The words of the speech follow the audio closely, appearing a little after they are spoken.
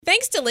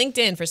Thanks to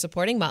LinkedIn for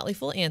supporting Motley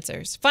Fool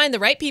Answers. Find the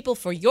right people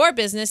for your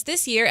business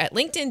this year at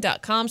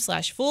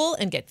linkedin.com/fool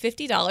and get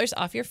 $50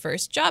 off your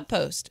first job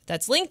post.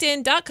 That's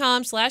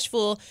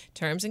linkedin.com/fool.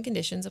 Terms and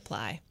conditions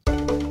apply.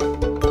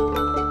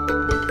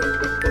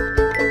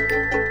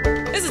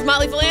 This is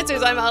Motley Fool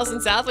Answers. I'm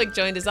Allison Southwick,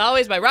 joined as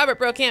always by Robert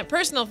Brokamp,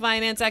 personal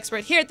finance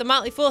expert here at the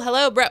Motley Fool.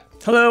 Hello, Bro.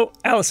 Hello,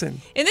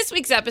 Allison. In this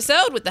week's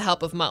episode, with the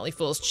help of Motley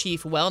Fool's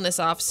Chief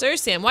Wellness Officer,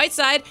 Sam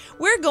Whiteside,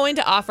 we're going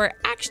to offer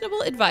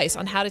actionable advice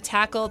on how to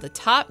tackle the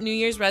top New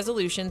Year's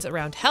resolutions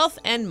around health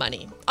and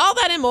money. All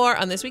that and more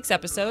on this week's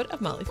episode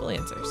of Motley Fool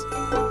Answers.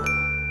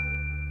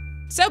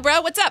 So,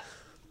 Bro, what's up?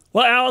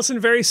 Well, Allison,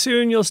 very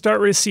soon you'll start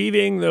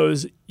receiving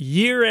those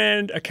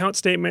year-end account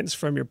statements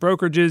from your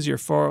brokerages, your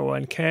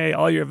 401k,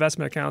 all your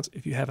investment accounts,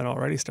 if you haven't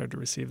already started to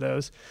receive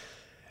those.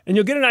 And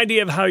you'll get an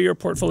idea of how your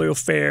portfolio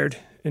fared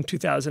in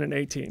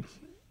 2018.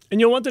 And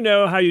you'll want to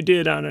know how you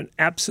did on an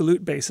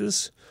absolute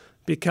basis,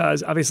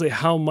 because obviously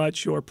how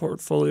much your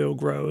portfolio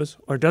grows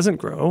or doesn't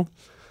grow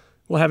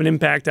will have an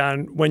impact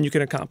on when you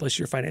can accomplish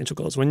your financial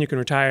goals, when you can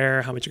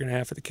retire, how much you're going to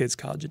have for the kids'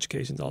 college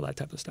educations, all that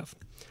type of stuff.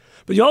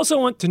 But you also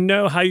want to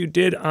know how you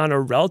did on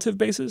a relative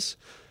basis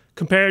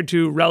compared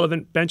to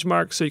relevant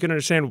benchmarks so you can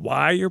understand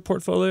why your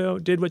portfolio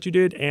did what you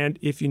did and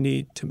if you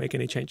need to make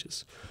any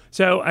changes.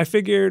 So I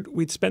figured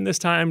we'd spend this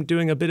time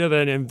doing a bit of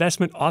an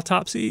investment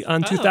autopsy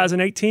on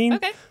 2018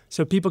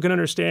 so people can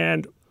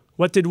understand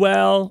what did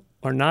well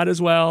or not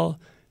as well,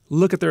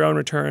 look at their own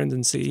returns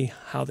and see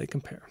how they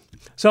compare.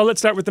 So let's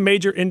start with the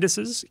major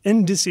indices.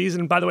 And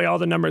by the way, all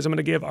the numbers I'm going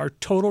to give are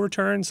total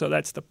return. So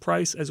that's the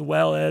price as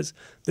well as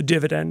the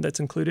dividend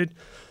that's included.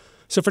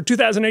 So for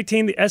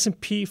 2018, the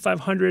S&P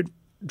 500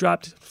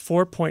 dropped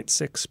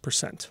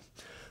 4.6%.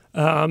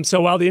 So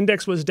while the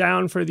index was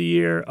down for the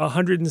year,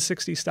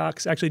 160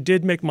 stocks actually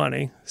did make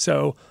money.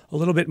 So a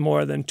little bit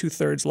more than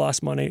 2/3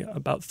 lost money,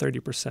 about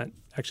 30%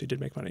 actually did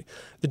make money.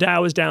 The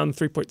Dow was down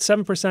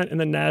 3.7% and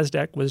the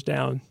NASDAQ was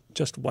down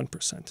just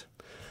 1%.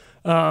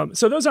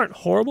 So those aren't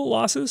horrible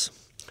losses,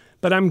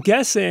 but I'm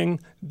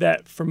guessing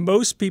that for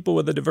most people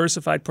with a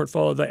diversified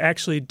portfolio, they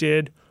actually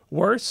did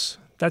worse.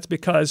 That's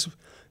because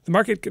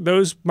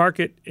those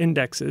market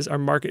indexes are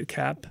market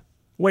cap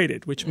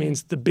weighted, which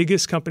means the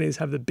biggest companies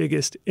have the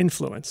biggest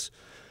influence.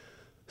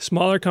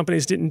 Smaller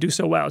companies didn't do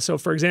so well. So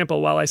for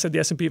example, while I said the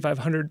S&P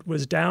 500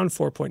 was down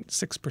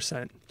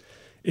 4.6%,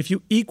 if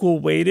you equal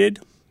weighted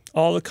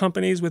all the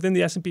companies within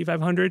the S&P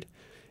 500,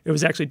 it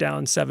was actually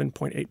down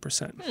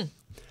 7.8%.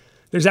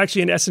 There's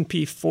actually an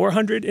S&P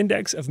 400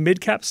 index of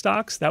mid-cap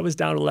stocks. That was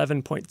down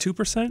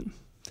 11.2%.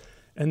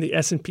 And the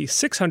S&P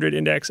 600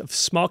 index of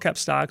small-cap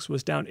stocks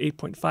was down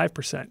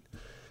 8.5%.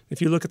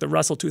 If you look at the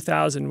Russell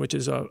 2000, which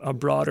is a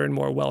broader and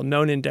more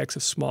well-known index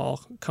of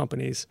small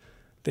companies,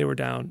 they were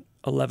down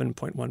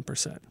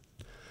 11.1%.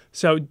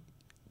 So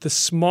the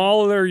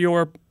smaller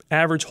your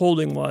average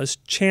holding was,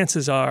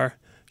 chances are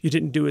you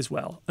didn't do as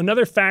well.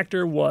 Another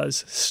factor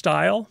was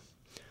style,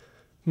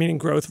 meaning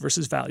growth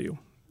versus value.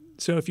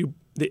 So if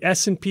the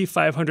S&P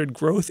 500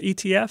 growth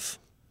ETF,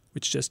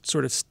 which just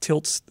sort of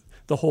tilts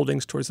the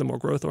holdings towards the more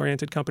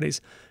growth-oriented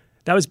companies,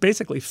 that was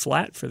basically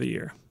flat for the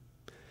year.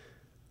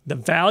 The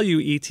value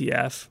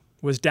ETF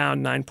was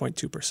down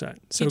 9.2%.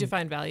 So, you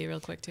define value real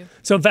quick, too.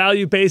 So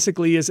value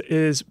basically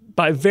is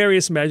by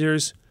various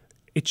measures,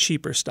 a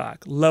cheaper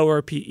stock,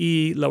 lower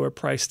PE, lower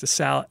price to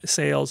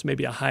sales,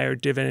 maybe a higher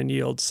dividend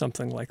yield,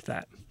 something like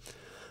that.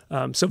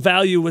 So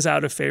value was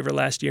out of favor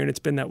last year, and it's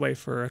been that way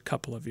for a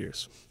couple of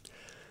years.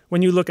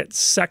 When you look at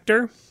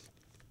sector,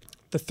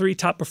 the 3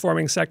 top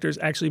performing sectors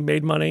actually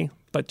made money,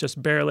 but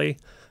just barely.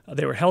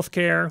 They were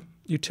healthcare,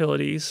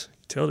 utilities,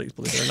 believe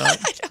it or not,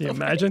 can you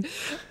imagine?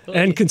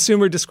 And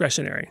consumer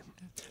discretionary.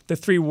 The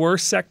 3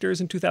 worst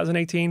sectors in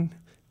 2018,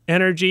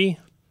 energy,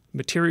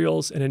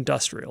 materials, and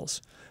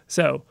industrials.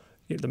 So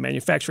the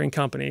manufacturing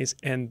companies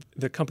and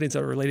the companies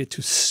that are related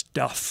to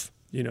stuff,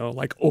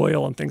 like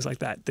oil and things like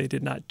that, they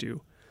did not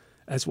do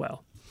as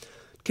well.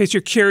 In case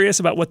you're curious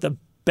about what the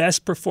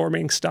best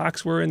performing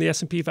stocks were in the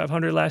S&P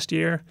 500 last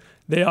year,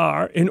 they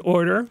are, in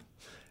order,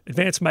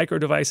 Advanced Micro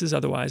Devices,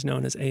 otherwise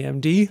known as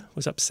AMD,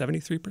 was up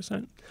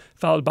 73%,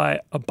 followed by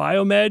a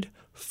Biomed,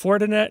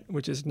 Fortinet,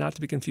 which is not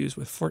to be confused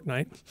with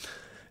Fortnite,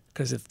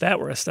 because if that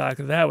were a stock,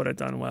 that would have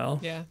done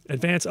well. Yeah.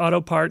 Advanced Auto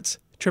Parts,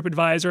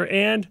 TripAdvisor,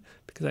 and,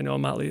 because I know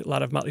a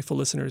lot of Motley Fool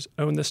listeners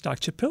own the stock,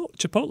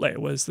 Chipotle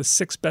was the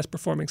 6th best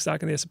performing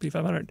stock in the S&P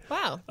 500.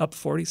 Wow. Up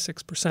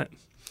 46%.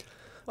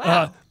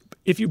 Wow.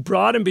 If you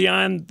broaden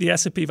beyond the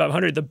S&P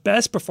 500, the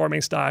best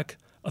performing stock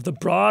of the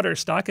broader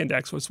stock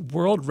index was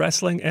World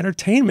Wrestling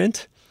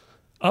Entertainment,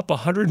 up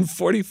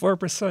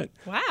 144%.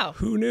 Wow.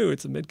 Who knew?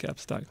 It's a mid-cap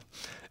stock.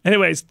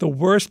 Anyways, the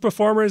worst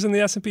performers in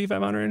the S&P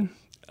 500,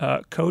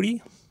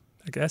 Coty,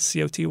 I guess,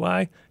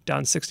 C-O-T-Y,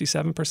 down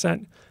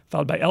 67%,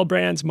 followed by L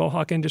Brands,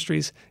 Mohawk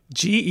Industries,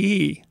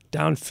 GE,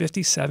 down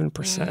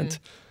 57%,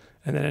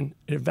 and then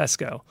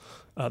Invesco.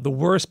 The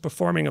worst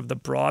performing of the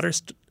broader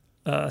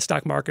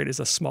stock market is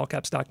a small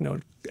cap stock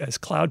known as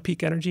Cloud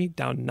Peak Energy,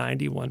 down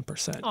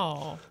 91%.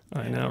 Oh,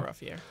 I know. A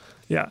rough year.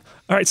 Yeah.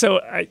 All right. So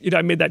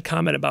I made that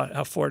comment about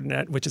how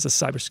Fortinet, which is a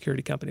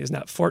cybersecurity company, is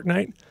not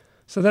Fortnite.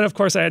 So then, of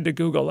course, I had to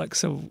Google,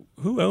 so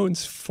who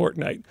owns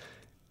Fortnite?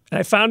 And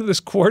I found this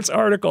Quartz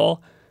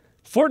article.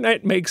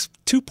 Fortnite makes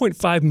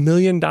 $2.5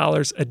 million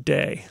a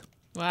day.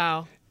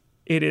 Wow.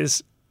 It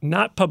is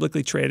not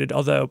publicly traded,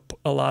 although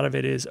a lot of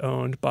it is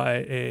owned by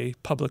a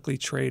publicly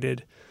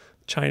traded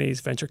Chinese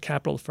venture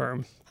capital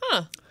firm.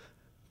 Huh.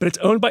 But it's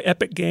owned by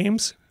Epic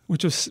Games,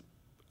 which was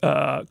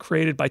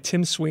created by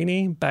Tim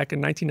Sweeney back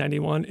in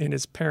 1991 in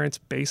his parents'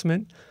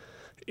 basement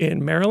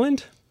in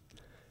Maryland.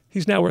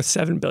 He's now worth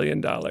 $7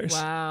 billion.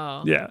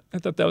 Wow. Yeah, I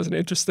thought that was an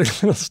interesting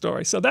little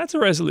story. So that's a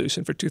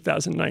resolution for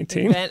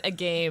 2019. Invent a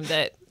game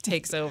that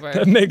takes over.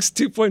 That makes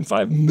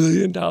 $2.5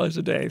 million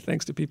a day,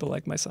 thanks to people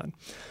like my son.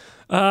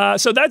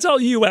 So that's all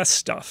U.S.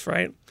 stuff,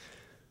 right?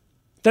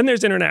 Then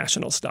there's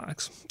international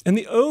stocks. And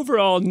the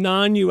overall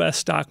non-U.S.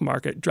 stock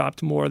market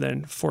dropped more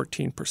than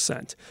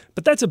 14%.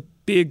 But that's a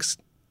big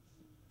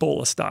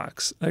bowl of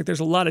stocks. Like, there's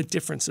a lot of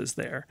differences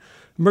there.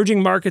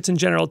 Emerging markets in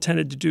general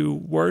tended to do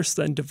worse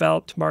than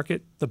developed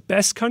market. The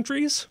best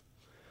countries,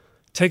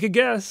 take a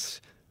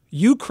guess.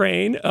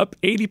 Ukraine up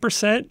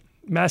 80%,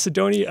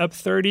 Macedonia up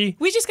 30%.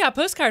 We just got a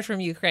postcard from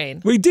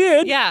Ukraine. We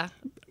did? Yeah.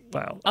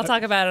 Wow. I'll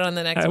talk about it on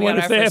the next. I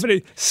wonder if they have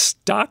any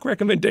stock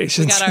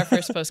recommendations. We got our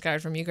first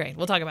postcard from Ukraine.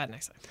 We'll talk about it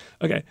next time.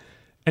 Okay.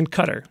 And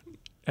Qatar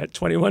at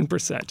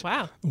 21%.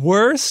 Wow.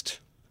 Worst,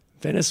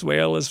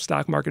 Venezuela's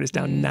stock market is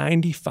down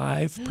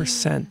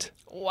 95%.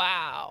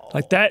 Wow.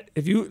 Like that,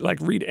 if you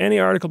read any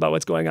article about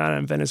what's going on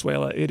in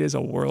Venezuela, it is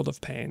a world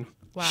of pain.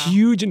 Wow.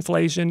 Huge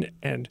inflation,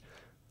 and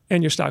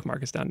your stock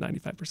market's down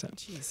 95%.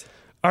 Jeez.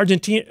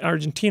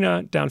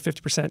 Argentina down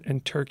 50%,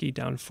 and Turkey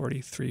down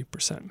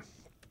 43%.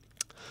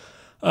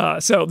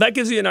 So that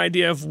gives you an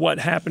idea of what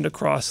happened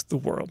across the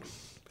world.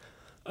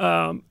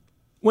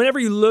 Whenever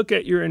you look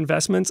at your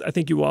investments, I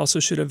think you also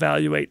should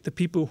evaluate the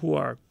people who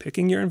are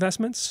picking your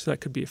investments. So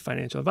that could be a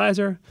financial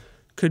advisor,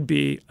 could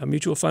be a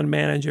mutual fund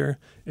manager,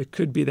 it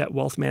could be that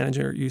wealth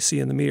manager you see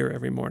in the mirror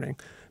every morning.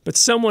 But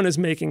someone is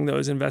making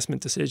those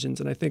investment decisions,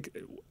 and I think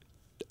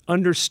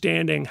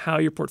understanding how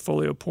your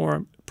portfolio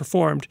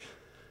performed,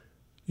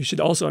 you should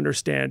also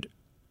understand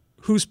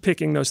who's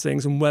picking those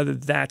things and whether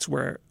that's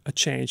where a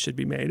change should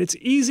be made. It's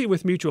easy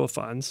with mutual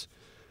funds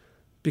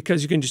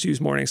because you can just use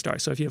Morningstar.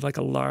 So if you have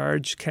a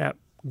large cap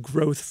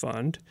growth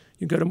fund,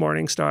 you go to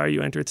Morningstar,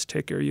 you enter its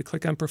ticker, you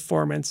click on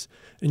performance,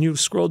 and you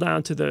scroll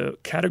down to the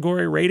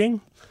category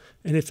rating.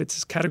 And if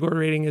its category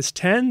rating is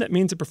 10, that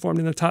means it performed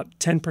in the top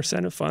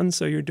 10% of funds,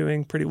 so you're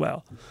doing pretty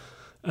well.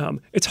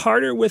 It's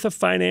harder with a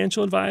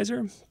financial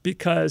advisor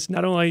because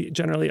not only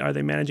generally are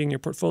they managing your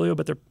portfolio,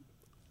 but they're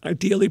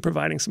ideally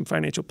providing some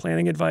financial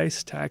planning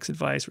advice, tax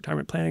advice,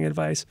 retirement planning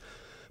advice.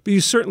 But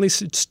you certainly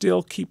should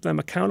still keep them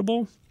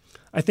accountable.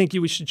 I think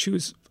you should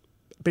choose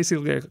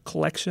basically a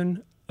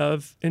collection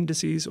of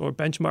indices or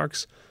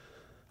benchmarks.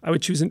 I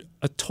would choose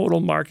a total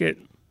market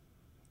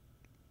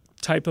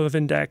type of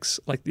index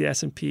like the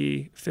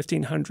S&P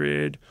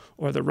 1500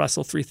 or the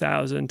Russell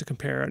 3000 to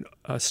compare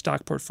a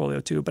stock portfolio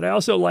to. But I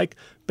also like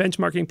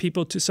benchmarking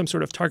people to some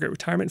sort of target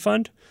retirement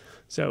fund.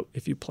 So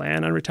if you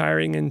plan on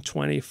retiring in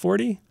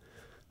 2040,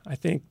 I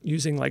think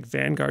using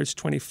Vanguard's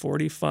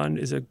 2040 fund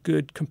is a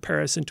good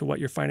comparison to what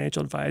your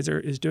financial advisor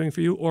is doing for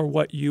you or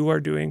what you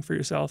are doing for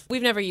yourself.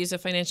 We've never used a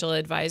financial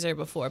advisor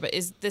before, but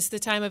is this the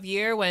time of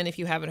year when if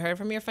you haven't heard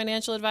from your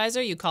financial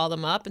advisor, you call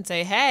them up and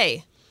say,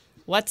 hey,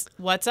 what's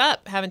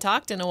up? Haven't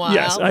talked in a while.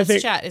 Yes,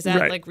 Let's chat. Is that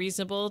right.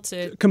 Reasonable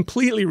to?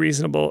 Completely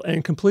reasonable,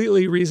 and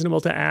completely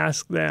reasonable to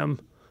ask them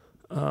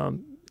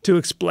to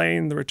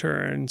explain the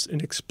returns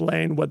and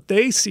explain what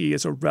they see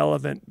as a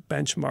relevant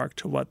benchmark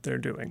to what they're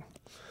doing.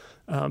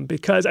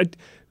 Because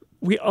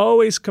we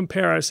always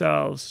compare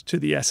ourselves to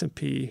the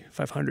S&P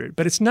 500,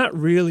 but it's not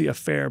really a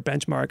fair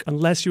benchmark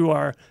unless you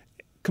are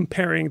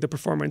comparing the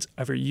performance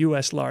of your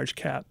U.S. large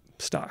cap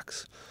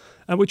stocks,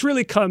 which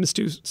really comes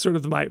to sort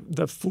of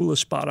the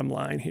foolish bottom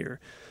line here,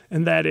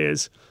 and that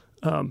is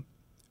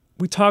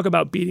we talk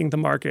about beating the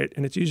market,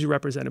 and it's usually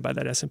represented by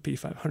that S&P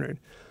 500.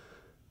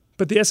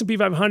 But the S&P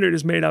 500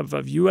 is made up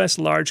of U.S.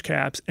 large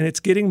caps, and it's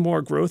getting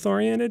more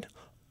growth-oriented.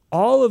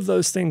 All of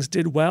those things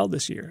did well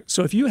this year.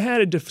 So if you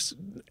had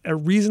a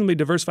reasonably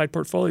diversified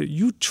portfolio,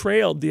 you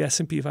trailed the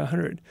S&P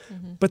 500,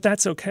 but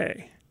that's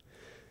okay.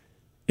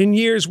 In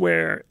years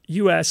where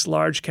U.S.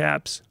 large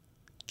caps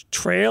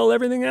trail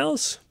everything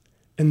else,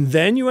 and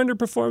then you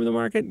underperform the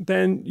market,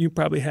 then you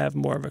probably have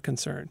more of a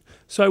concern.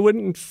 So I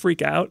wouldn't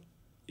freak out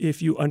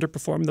if you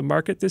underperform the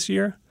market this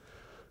year.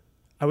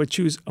 I would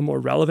choose a more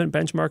relevant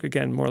benchmark,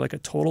 again, more like a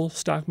total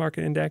stock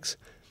market index,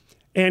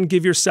 and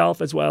give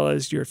yourself as well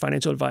as your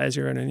financial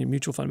advisor and any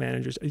mutual fund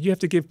managers, you have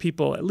to give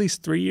people at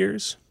least 3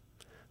 years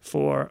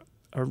for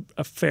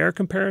a fair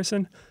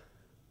comparison.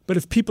 But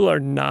if people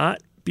are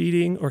not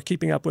beating or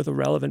keeping up with a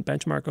relevant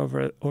benchmark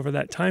over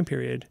that time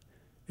period,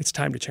 it's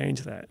time to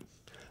change that.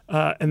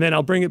 And then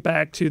I'll bring it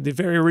back to the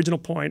very original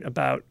point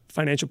about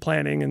financial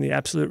planning and the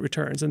absolute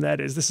returns, and that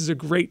is this is a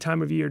great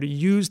time of year to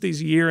use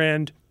these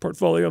year-end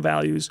portfolio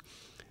values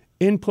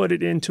input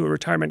it into a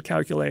retirement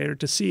calculator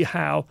to see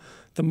how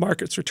the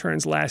market's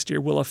returns last year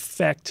will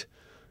affect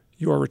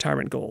your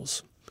retirement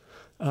goals.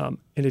 And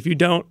if you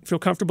don't feel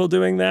comfortable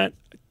doing that,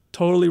 I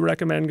totally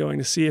recommend going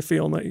to see a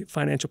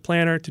financial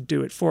planner to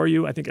do it for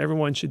you. I think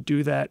everyone should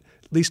do that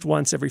at least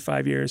once every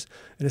 5 years,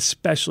 and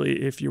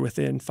especially if you're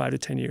within 5 to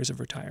 10 years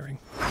of retiring.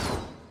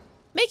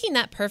 Making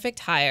that perfect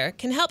hire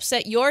can help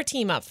set your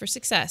team up for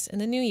success in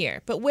the new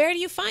year. But where do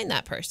you find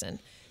that person?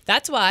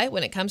 That's why,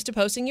 when it comes to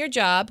posting your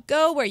job,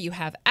 go where you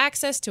have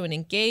access to an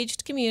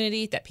engaged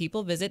community that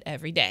people visit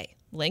every day.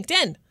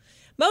 LinkedIn.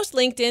 Most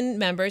LinkedIn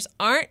members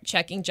aren't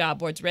checking job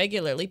boards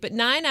regularly, but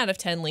 9 out of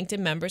 10 LinkedIn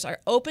members are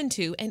open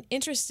to and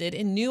interested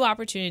in new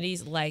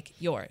opportunities like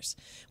yours.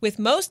 With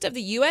most of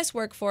the U.S.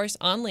 workforce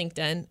on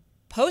LinkedIn,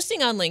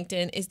 posting on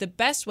LinkedIn is the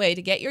best way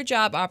to get your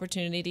job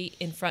opportunity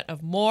in front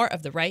of more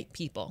of the right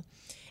people.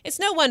 It's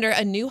no wonder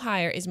a new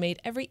hire is made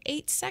every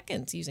 8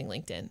 seconds using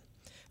LinkedIn.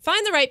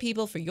 Find the right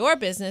people for your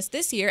business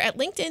this year at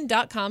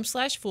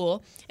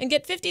linkedin.com/fool and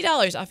get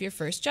 $50 off your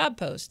first job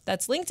post.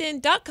 That's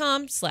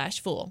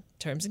linkedin.com/fool.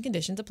 Terms and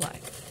conditions apply.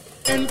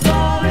 And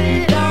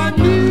Florida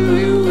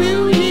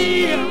New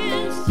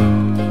Year's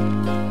resolution,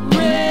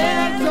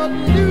 yeah.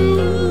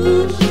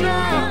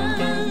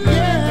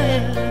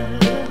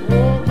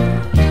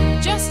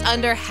 Just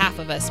under half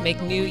of us make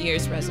New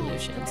Year's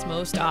resolutions,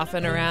 most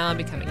often around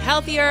becoming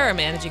healthier or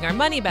managing our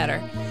money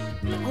better.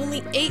 But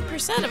only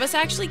 8% of us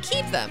actually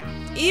keep them.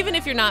 Even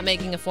if you're not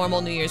making a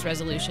formal New Year's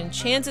resolution,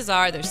 chances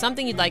are there's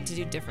something you'd like to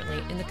do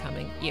differently in the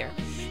coming year.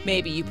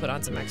 Maybe you put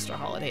on some extra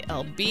holiday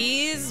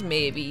LBs.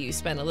 Maybe you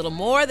spend a little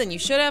more than you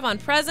should have on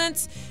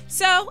presents.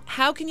 So,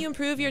 how can you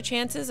improve your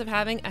chances of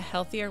having a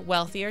healthier,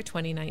 wealthier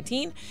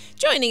 2019?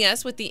 Joining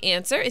us with the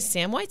answer is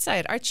Sam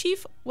Whiteside, our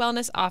Chief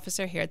Wellness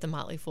Officer here at The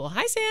Motley Fool.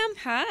 Hi, Sam.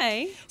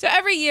 Hi. So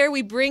every year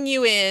we bring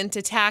you in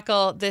to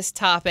tackle this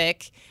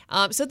topic.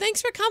 So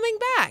thanks for coming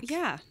back.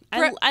 Yeah.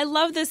 I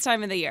love this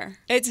time of the year.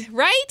 It's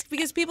right,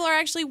 because people are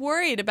actually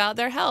worried about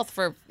their health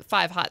for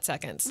 5 hot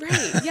seconds.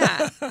 Right.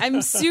 Yeah.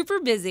 I'm super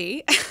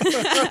busy.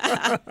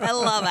 I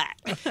love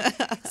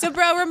it. So,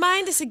 bro,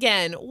 remind us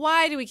again,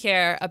 why do we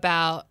care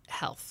about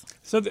health?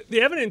 So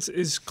the evidence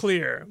is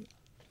clear,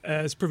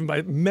 as proven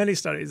by many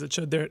studies that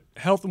showed that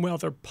health and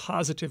wealth are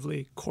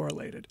positively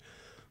correlated.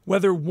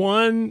 Whether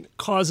one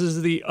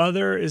causes the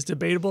other is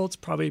debatable. It's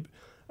probably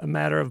a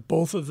matter of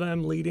both of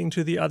them leading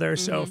to the other.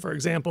 Mm-hmm. So, for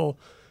example,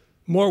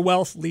 more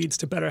wealth leads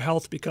to better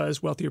health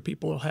because wealthier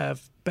people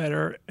have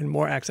better and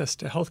more access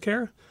to health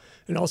care.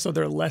 And also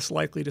they're less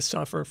likely to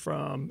suffer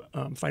from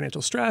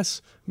financial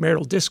stress,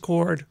 marital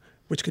discord,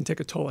 which can take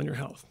a toll on your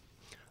health.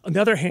 On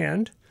the other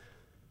hand,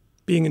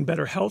 being in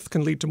better health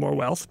can lead to more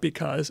wealth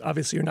because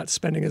obviously you're not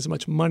spending as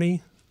much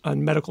money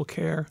on medical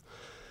care.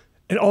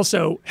 And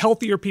also,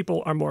 healthier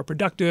people are more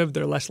productive.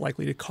 They're less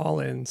likely to call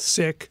in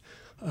sick.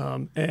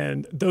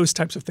 And those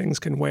types of things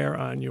can wear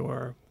on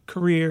your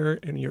career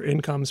and your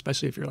income,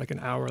 especially if you're like an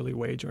hourly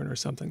wage earner or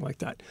something like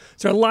that.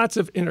 So there are lots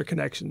of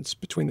interconnections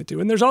between the two.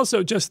 And there's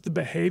also just the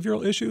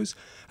behavioral issues.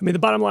 I mean, the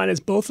bottom line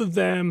is both of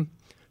them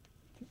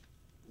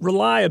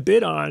rely a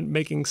bit on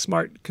making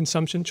smart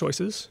consumption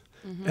choices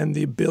and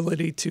the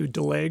ability to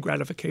delay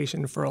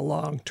gratification for a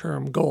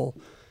long-term goal.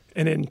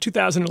 And in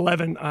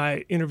 2011, I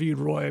interviewed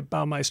Roy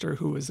Baumeister,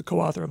 who is the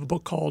co-author of a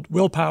book called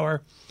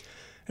Willpower.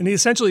 And he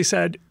essentially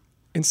said,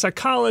 in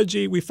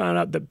psychology, we found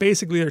out that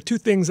basically there are 2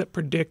 things that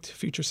predict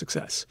future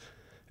success: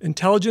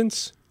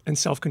 intelligence and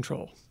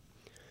self-control.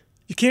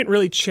 You can't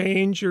really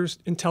change your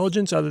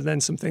intelligence other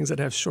than some things that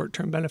have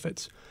short-term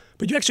benefits.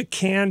 But you actually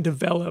can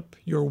develop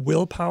your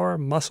willpower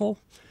muscle,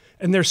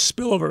 and there's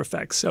spillover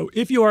effects. So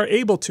if you are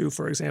able to,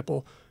 for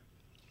example,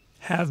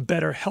 have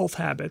better health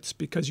habits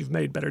because you've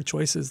made better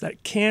choices,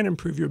 that can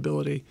improve your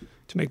ability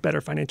to make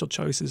better financial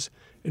choices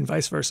and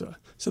vice versa.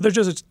 So those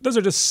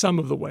are just some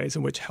of the ways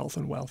in which health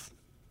and wealth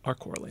are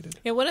correlated.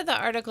 Yeah, one of the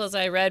articles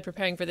I read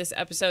preparing for this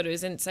episode, it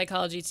was in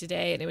Psychology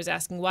Today, and it was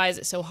asking why is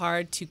it so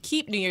hard to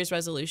keep New Year's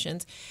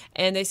resolutions?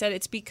 And they said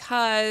it's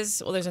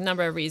because, well, there's a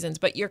number of reasons,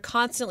 but you're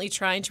constantly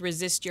trying to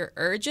resist your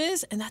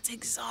urges, and that's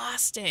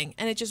exhausting,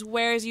 and it just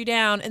wears you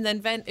down, and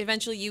then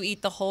eventually you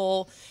eat the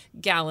whole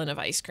gallon of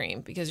ice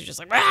cream because you're just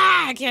like,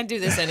 I can't do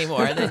this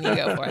anymore, and then you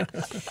go for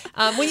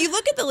it. When you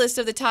look at the list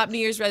of the top New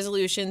Year's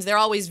resolutions, they're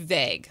always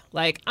vague,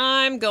 like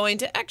I'm going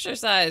to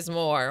exercise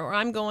more, or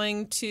I'm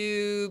going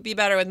to be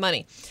better with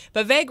money.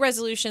 But vague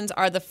resolutions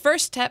are the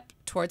first step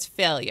towards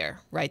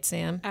failure, right,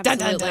 Sam?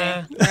 Absolutely.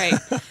 Dun, dun,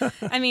 dun. Right.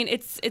 I mean,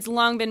 it's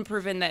long been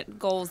proven that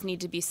goals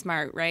need to be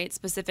SMART, right?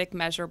 Specific,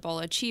 measurable,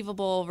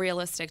 achievable,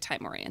 realistic,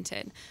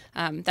 time-oriented.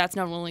 That's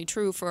not only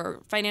true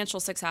for financial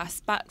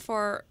success, but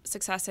for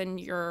success in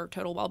your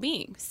total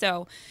well-being.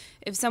 So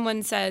if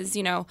someone says,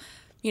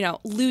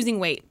 losing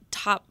weight,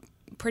 top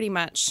pretty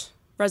much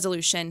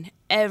resolution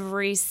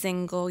every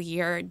single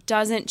year,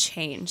 doesn't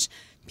change.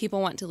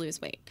 People want to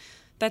lose weight.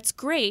 That's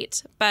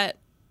great, but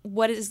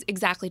what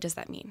exactly does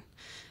that mean?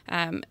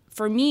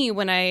 For me,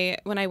 when I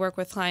work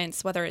with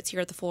clients, whether it's here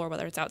at the Fool or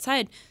whether it's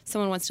outside,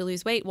 someone wants to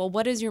lose weight. Well,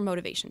 what is your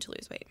motivation to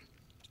lose weight?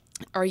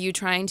 Are you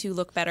trying to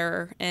look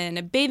better in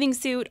a bathing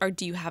suit, or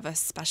do you have a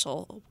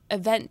special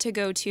event to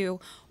go to,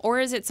 or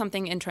is it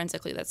something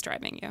intrinsically that's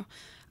driving you?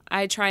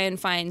 I try and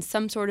find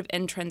some sort of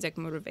intrinsic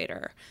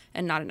motivator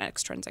and not an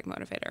extrinsic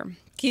motivator.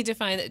 Can you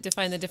define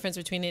the difference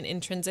between an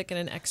intrinsic and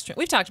an extrinsic?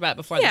 We've talked about it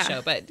before on the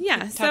show, but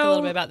talk a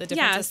little bit about the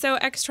differences. Yeah, so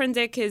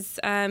extrinsic is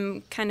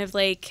kind of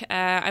like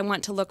I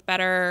want to look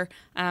better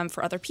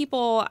for other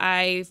people.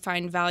 I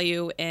find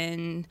value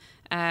in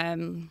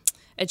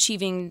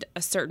achieving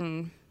a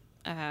certain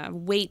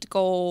weight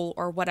goal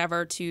or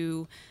whatever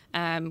to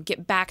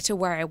get back to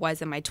where I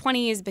was in my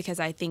 20s, because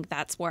I think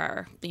that's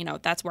where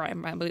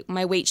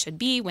my weight should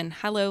be. When,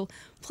 hello,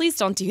 please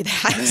don't do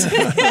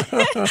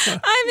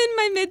that. I'm in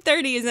my mid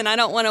 30s and I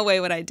don't want to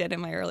weigh what I did in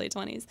my early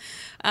 20s.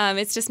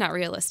 It's just not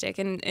realistic.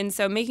 And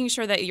so making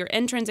sure that your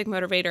intrinsic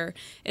motivator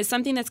is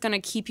something that's going to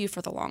keep you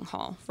for the long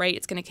haul, right?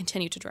 It's going to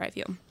continue to drive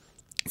you.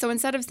 So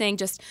instead of saying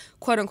just,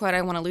 quote unquote,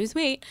 I want to lose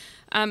weight,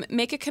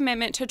 make a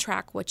commitment to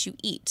track what you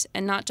eat,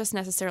 and not just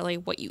necessarily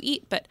what you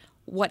eat, but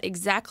what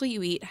exactly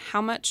you eat,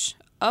 how much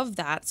of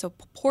that, so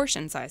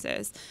portion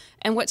sizes,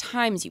 and what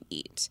times you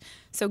eat.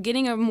 So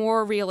getting a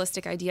more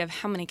realistic idea of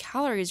how many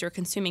calories you're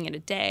consuming in a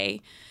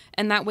day,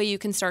 and that way you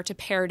can start to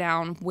pare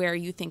down where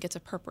you think it's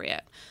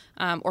appropriate,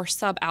 or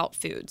sub out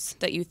foods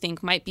that you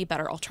think might be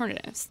better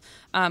alternatives.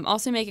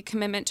 Also make a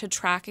commitment to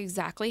track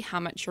exactly how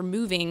much you're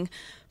moving,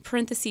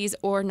 parentheses,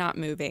 or not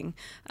moving.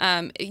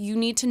 You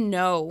need to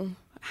know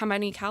how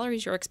many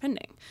calories you're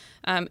expending.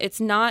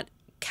 It's not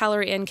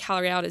calorie in,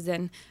 calorie out, as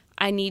in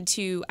I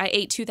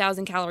ate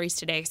 2,000 calories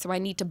today, so I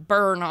need to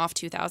burn off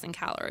 2,000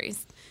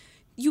 calories.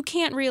 You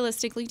can't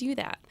realistically do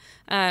that.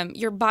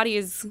 Your body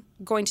is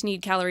going to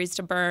need calories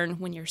to burn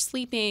when you're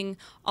sleeping.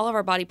 All of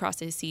our body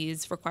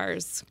processes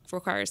requires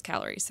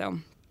calories, so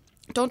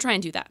don't try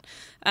and do that.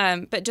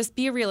 But just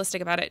be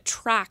realistic about it.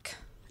 Track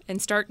and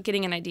start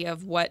getting an idea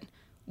of what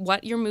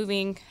you're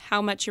moving,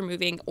 how much you're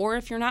moving, or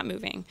if you're not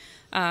moving,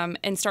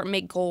 and start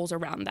make goals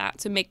around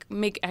that. So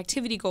make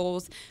activity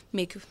goals,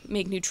 make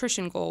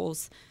nutrition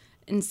goals,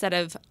 instead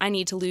of I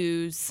need to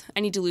lose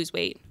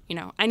weight.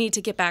 I need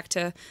to get back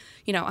to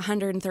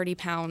 130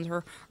 pounds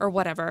or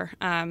whatever.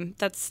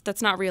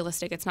 That's not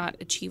realistic. It's not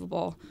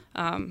achievable.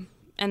 And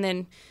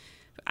then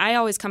I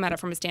always come at it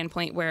from a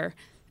standpoint where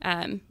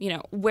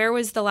where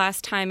was the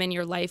last time in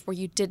your life where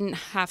you didn't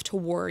have to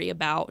worry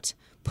about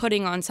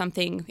putting on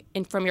something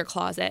from your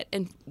closet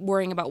and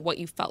worrying about what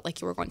you felt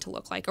like you were going to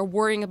look like, or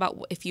worrying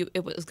about if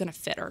it was going to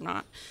fit or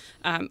not.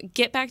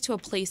 Get back to a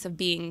place of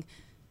being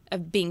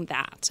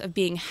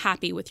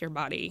happy with your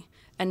body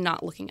and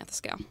not looking at the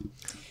scale.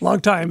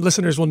 Long-time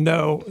listeners will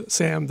know,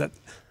 Sam, that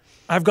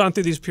I've gone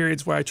through these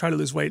periods where I try to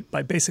lose weight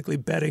by basically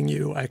betting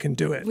you I can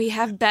do it. We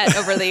have bet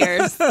over the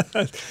years.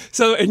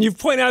 So, and you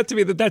point out to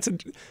me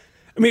that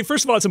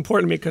first of all, it's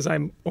important to me because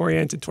I'm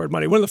oriented toward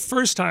money. One of the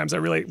first times I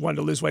really wanted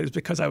to lose weight is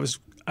because I was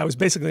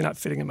basically not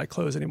fitting in my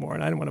clothes anymore,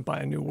 and I didn't want to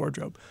buy a new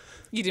wardrobe.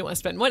 You didn't want to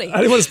spend money. I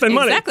didn't want to spend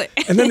money. Exactly.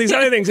 And then these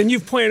other things, and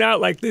you've pointed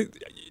out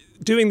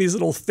doing these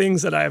little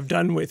things that I've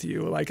done with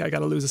you, like I got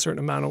to lose a certain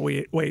amount of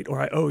weight,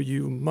 or I owe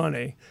you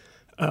money.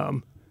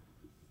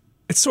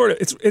 It's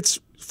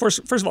first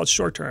of all, it's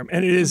short term,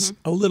 and it is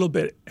a little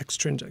bit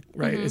extrinsic,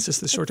 right? It's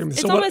just the short term.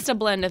 It's almost a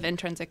blend of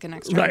intrinsic and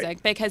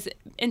extrinsic, because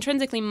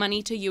intrinsically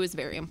money to you is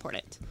very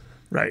important.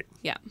 Right.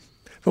 Yeah.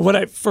 But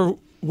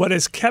what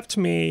has kept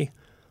me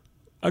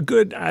a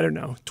good,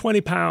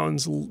 20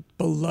 pounds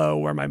below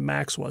where my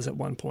max was at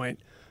one point,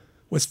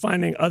 was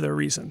finding other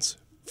reasons.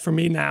 For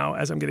me now,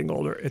 as I'm getting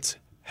older, it's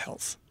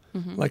health.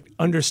 Like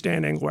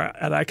understanding where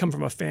I come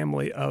from a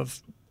family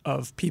of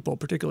people,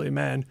 particularly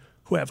men,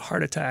 who have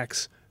heart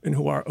attacks and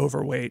who are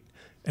overweight,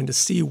 and to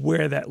see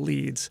where that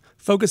leads,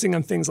 focusing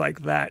on things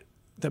like that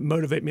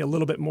motivate me a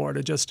little bit more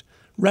to just,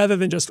 rather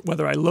than just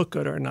whether I look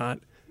good or not,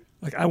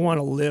 like I want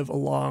to live a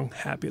long,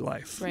 happy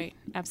life. Right,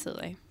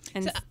 absolutely.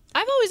 And So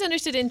I've always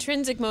understood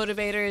intrinsic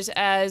motivators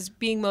as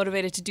being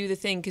motivated to do the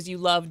thing because you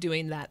love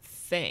doing that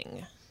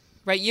thing.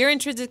 Right, you're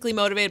intrinsically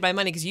motivated by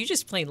money because you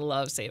just plain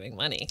love saving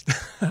money.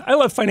 I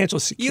love financial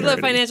security. You love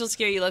financial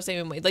security. You love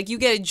saving money. Like you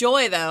get a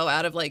joy though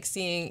out of like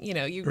seeing,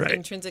 you Right.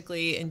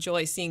 intrinsically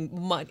enjoy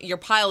seeing your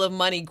pile of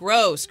money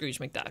grow, Scrooge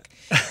McDuck.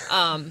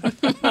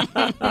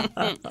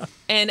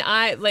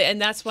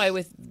 And that's why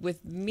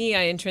with me,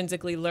 I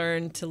intrinsically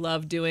learned to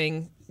love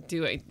doing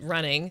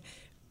running.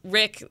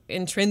 Rick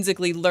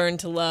intrinsically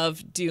learned to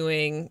love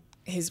doing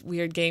his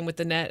weird game with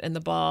the net and the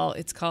ball.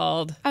 It's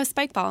called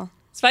spike ball.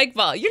 Spike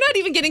ball. You're not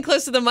even getting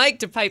close to the mic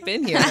to pipe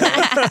in here.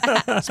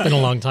 It's been a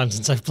long time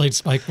since I've played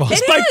spike ball.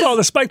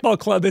 The spike ball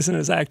club isn't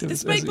as active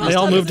as spike ball They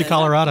all club moved to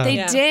Colorado. They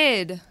Yeah.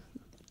 did.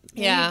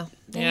 Yeah.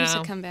 They need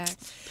to come back.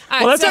 All Well,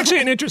 right, that's so- actually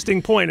an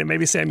interesting point, and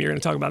maybe, Sam, you're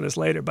going to talk about this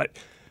later, but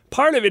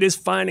part of it is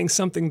finding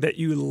something that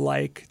you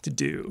like to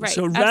do. Right,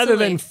 So rather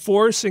absolutely. than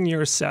forcing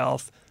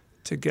yourself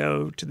to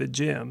go to the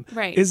gym.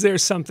 Right. Is there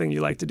something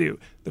you like to do?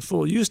 The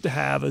Fool used to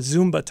have a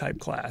Zumba type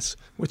class,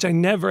 which I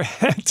never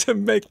had to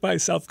make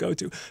myself go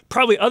to.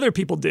 Probably other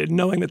people did,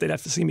 knowing that they'd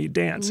have to see me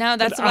dance. No,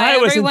 that's But why I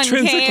was everyone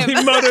intrinsically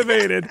came.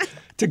 motivated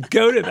to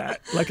go to that.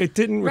 Like it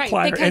didn't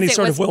require because any it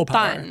sort was of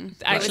willpower. Fun.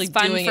 Actually, it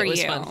was fun doing for it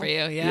was you. fun for you.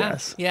 Yeah.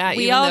 Yes. Yeah.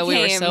 We even all though we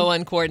were came. so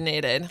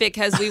uncoordinated.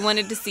 Because we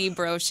wanted to see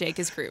Bro shake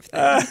his groove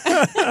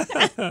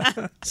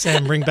thing.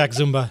 Sam, bring back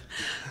Zumba.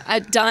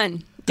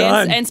 Done.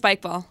 Done. And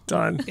spike ball.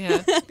 Done.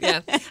 Yeah,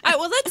 yeah. All right,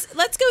 well,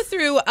 let's go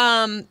through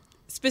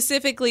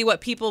specifically what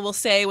people will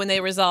say when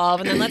they resolve,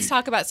 and then let's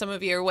talk about some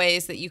of your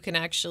ways that you can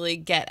actually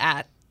get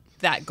at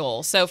that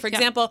goal. So, for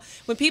example,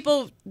 when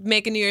people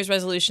make a New Year's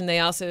resolution, they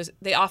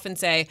often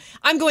say,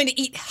 "I'm going to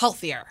eat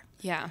healthier."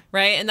 Yeah.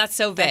 Right, and that's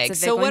so vague.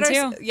 That's a big So one, what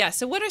are too.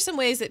 So what are some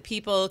ways that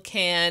people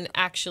can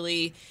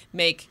actually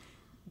make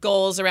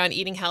goals around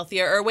eating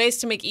healthier, or ways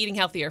to make eating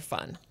healthier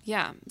fun?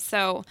 Yeah.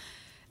 So,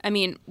 I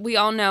mean, we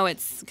all know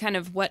it's kind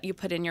of what you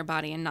put in your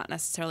body and not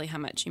necessarily how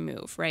much you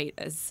move, right?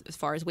 As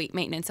far as weight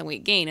maintenance and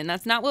weight gain. And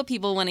that's not what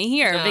people want to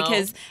hear No.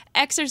 because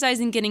exercise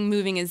and getting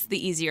moving is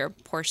the easier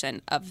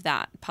portion of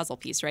that puzzle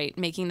piece, right?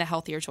 Making the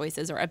healthier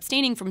choices or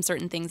abstaining from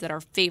certain things that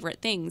are favorite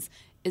things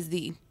is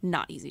the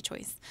not easy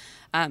choice.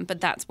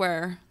 But that's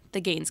where the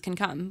gains can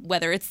come,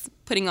 whether it's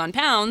putting on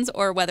pounds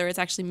or whether it's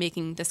actually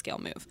making the scale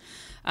move.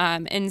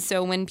 And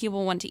so when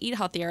people want to eat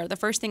healthier, the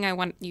first thing I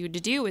want you to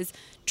do is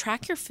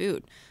track your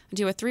food.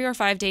 Do a 3 or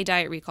 5 day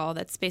diet recall.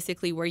 That's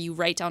basically where you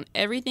write down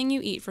everything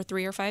you eat for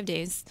 3 or 5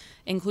 days,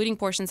 including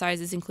portion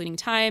sizes, including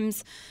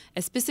times,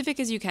 as specific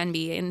as you can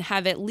be, and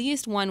have at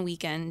least one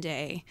weekend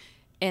day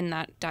in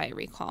that diet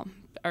recall.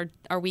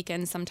 Our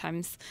weekends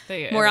sometimes more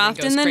everything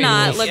often goes than crazy.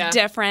 not look Yeah.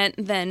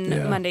 different than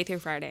Yeah. Monday through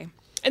Friday.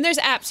 And there's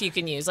apps you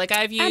can use. Like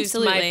I've used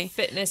Absolutely.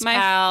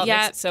 MyFitnessPal.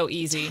 Yeah, It's so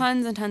easy.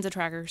 Tons and tons of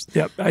trackers.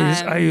 Yep,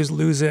 I use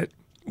Lose It,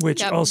 which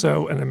Yep.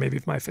 also, and then maybe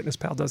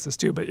MyFitnessPal does this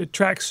too, but it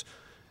tracks.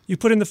 You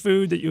put in the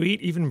food that you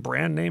eat, even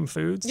brand name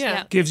foods,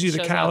 Yeah. gives you the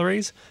Shows up.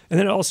 calories, and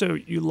then also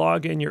you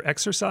log in your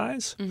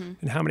exercise Mm-hmm.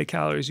 and how many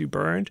calories you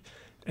burned.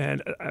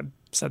 And I've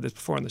said this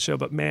before on the show,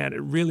 but man,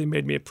 it really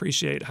made me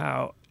appreciate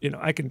how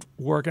I can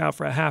work out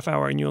for a half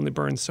hour and you only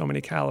burn so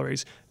many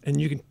calories, and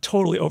you can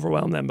totally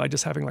overwhelm them by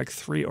just having like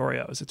 3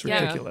 Oreos. It's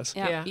Yeah. ridiculous.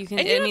 Yeah. You can,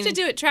 and you I don't mean, have to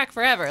do it track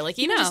forever. Like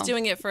even just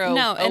doing it for a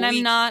no, and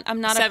week,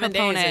 I'm not a 7 days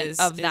proponent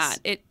of that.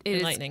 It is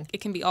enlightening. it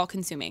can be all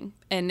consuming,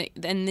 and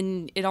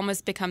then it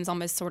almost becomes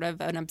almost sort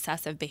of an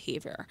obsessive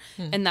behavior,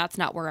 and that's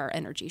not where our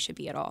energy should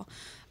be at all.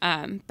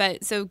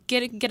 But so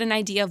get an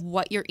idea of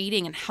what you're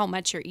eating and how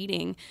much you're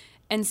eating.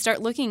 And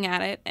start looking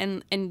at it,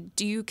 and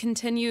do you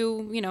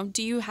continue,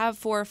 do you have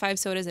 4 or 5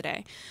 sodas a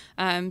day?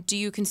 Do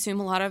you consume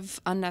a lot of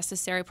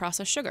unnecessary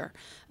processed sugar?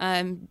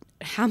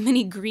 How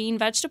many green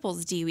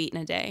vegetables do you eat in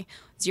a day?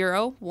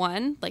 0,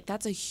 1? Like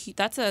that's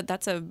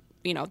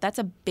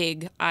a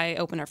big eye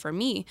opener for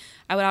me.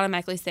 I would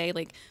automatically say,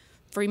 like,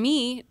 for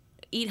me,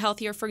 eat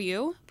healthier for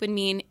you would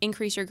mean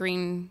increase your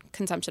green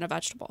consumption of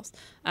vegetables.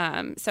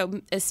 So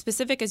as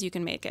specific as you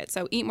can make it.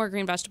 So eat more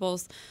green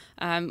vegetables.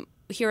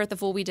 Here at the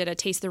Fool, we did a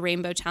Taste the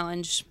Rainbow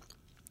challenge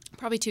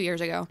probably 2 years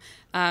ago.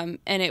 And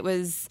it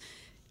was,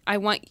 I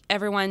want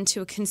everyone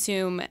to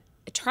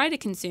try to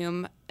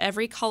consume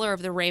every color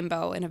of the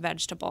rainbow in a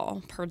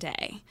vegetable per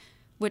day,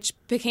 which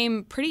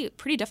became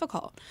pretty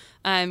difficult.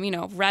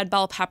 Red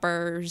bell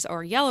peppers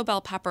or yellow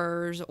bell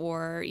peppers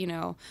or,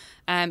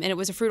 and it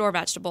was a fruit or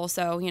vegetable.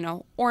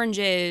 So,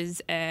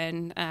 oranges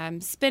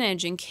and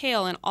spinach and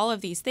kale and all of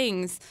these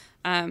things.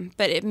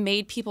 But it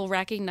made people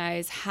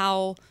recognize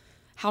how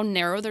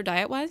narrow their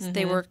diet was.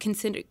 They were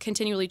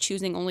continually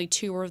choosing only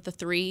 2 or the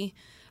 3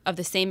 of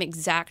the same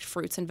exact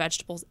fruits and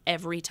vegetables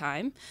every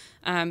time.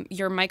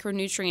 Your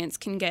micronutrients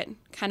can get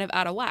kind of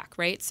out of whack,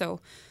 right? So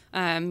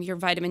your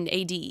vitamin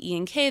A, D, E,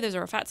 and K, those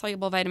are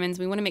fat-soluble vitamins.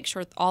 We want to make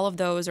sure all of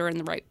those are in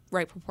the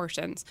right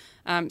proportions.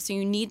 So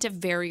you need to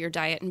vary your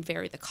diet and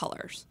vary the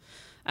colors.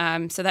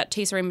 So that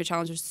Taste the Rainbow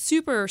Challenge was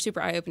super,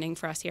 super eye-opening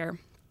for us here.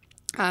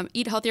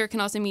 Eat healthier can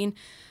also mean,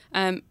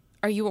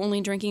 are you only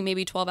drinking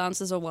maybe 12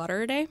 ounces of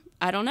water a day?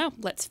 I don't know.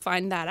 Let's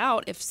find that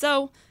out. If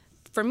so,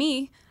 for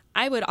me,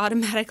 I would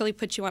automatically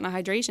put you on a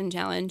hydration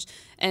challenge,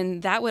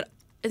 and that would,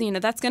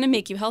 that's going to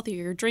make you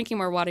healthier. You're drinking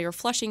more water. You're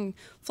flushing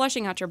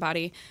out your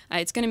body.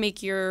 It's going to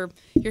make your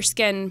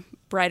skin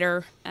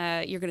brighter.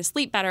 You're going to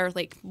sleep better.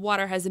 Like,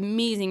 water has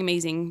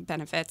amazing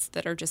benefits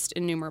that are just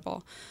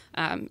innumerable.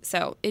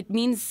 So it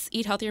means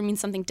eat healthier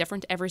means something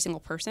different to every single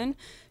person.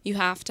 You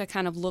have to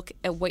kind of look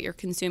at what you're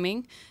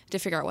consuming to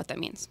figure out what that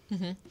means.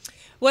 Mm-hmm.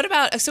 What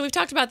about, so we've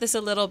talked about this a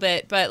little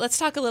bit, but let's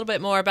talk a little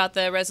bit more about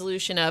the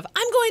resolution of,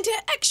 I'm going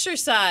to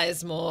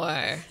exercise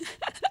more.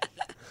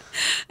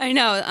 I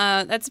know.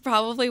 That's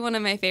probably one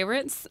of my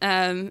favorites.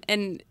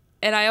 And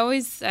I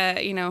always,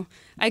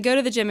 I go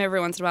to the gym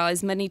every once in a while.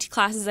 As many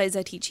classes as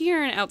I teach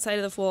here and outside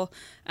of the Fool,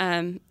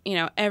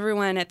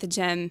 everyone at the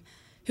gym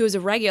who is a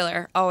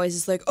regular, always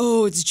is like,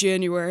 oh, it's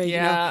January. You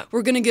know, Yeah.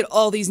 we're going to get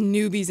all these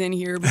newbies in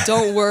here, but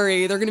don't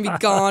worry. They're going to be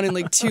gone in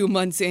like 2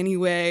 months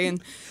anyway.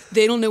 And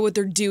they don't know what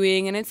they're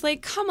doing. And it's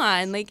like, come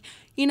on. Like,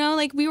 you know,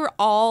 like we were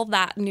all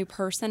that new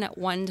person at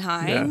one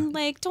time. Yeah.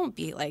 Like, don't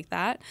be like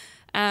that.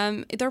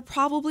 They're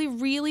probably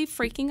really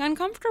freaking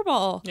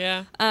uncomfortable.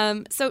 Yeah.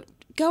 So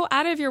go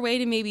out of your way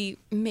to maybe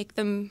make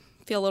them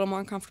feel a little more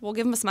uncomfortable.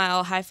 Give them a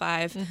smile, high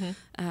five,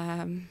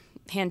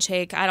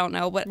 handshake. I don't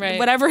know, Right.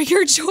 whatever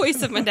your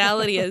choice of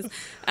modality is.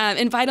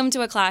 Invite them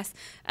to a class.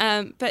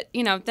 But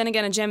you know, then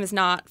again, a gym is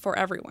not for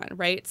everyone,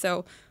 right?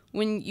 So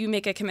when you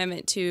make a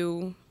commitment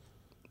to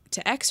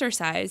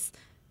exercise,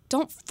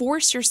 don't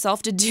force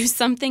yourself to do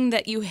something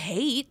that you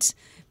hate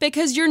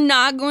because you're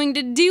not going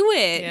to do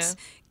it. Yeah.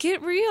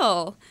 Get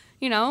real.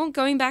 You know,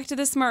 going back to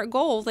the SMART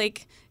goal,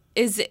 like,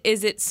 is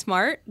it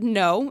smart?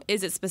 No.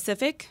 Is it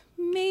specific?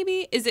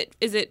 Maybe. Is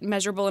it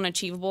measurable and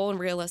achievable and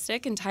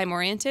realistic and time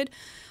oriented?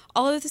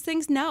 All of those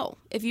things, no.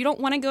 If you don't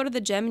want to go to the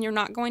gym and you're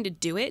not going to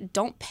do it,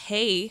 don't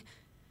pay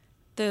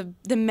the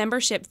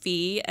membership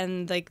fee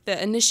and like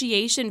the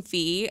initiation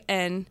fee.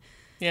 And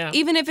Yeah.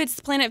 even if it's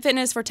Planet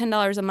Fitness for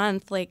 $10 a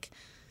month, like,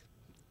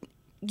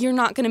 you're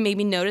not going to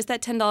maybe notice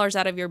that $10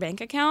 out of your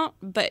bank account,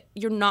 but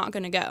you're not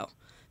going to go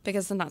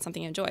because it's not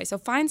something you enjoy. So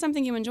find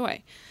something you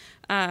enjoy.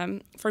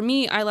 For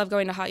me, I love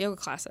going to hot yoga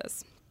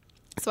classes.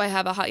 So I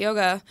have a hot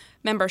yoga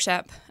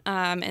membership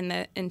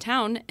in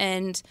town,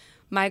 and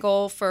my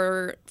goal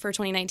for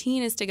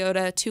 2019 is to go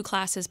to 2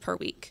 classes per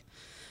week.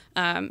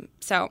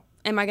 So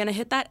am I going to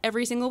hit that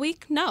every single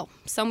week? No.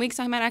 Some weeks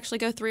I might actually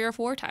go 3 or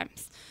 4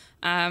 times.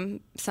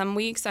 Some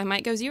weeks I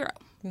might go 0.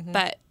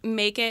 But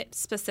make it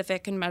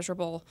specific and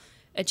measurable,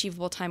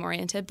 achievable,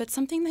 time-oriented, but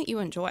something that you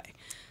enjoy.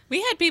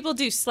 We had people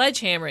do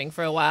sledgehammering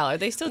for a while. Are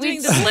they still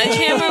doing the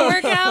sledgehammer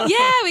workout?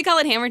 Yeah, we call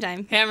it hammer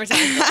time. Hammer time.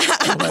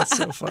 Oh, that's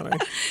so funny.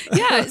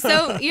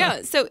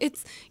 So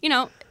it's, you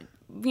know,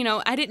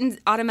 I didn't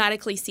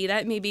automatically see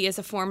that maybe as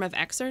a form of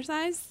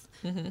exercise,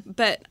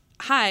 but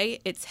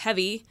it's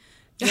heavy.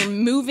 You're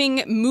moving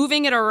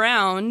it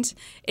around.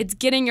 It's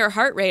getting your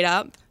heart rate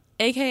up,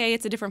 aka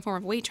it's a different form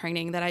of weight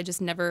training that I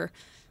just never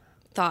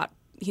thought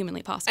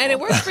humanly possible. And it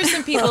worked for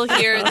some people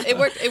here.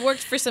 It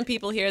worked for some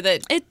people here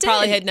that It did.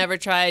 probably had never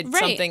tried Right.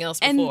 something else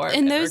And- before.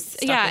 And or those,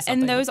 stuck with something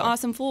and those before.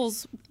 awesome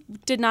fools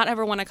did not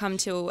ever want to come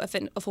to a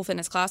full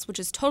fitness class, which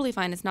is totally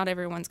fine. It's not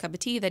everyone's cup of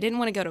tea. They didn't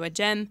want to go to a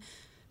gym,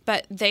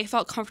 but they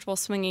felt comfortable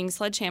swinging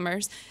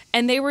sledgehammers,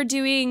 and they were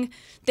doing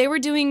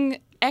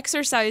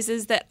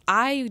exercises that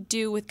I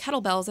do with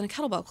kettlebells in a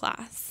kettlebell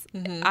class.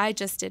 I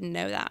just didn't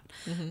know that.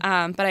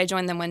 But I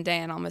joined them one day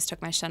and almost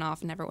took my shin off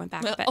and never went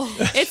back. But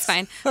it's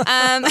fine. But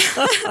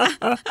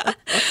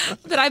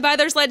I buy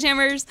their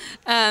sledgehammers.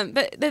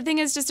 But the thing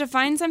is just to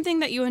find something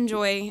that you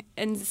enjoy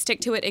and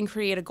stick to it and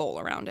create a goal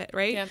around it,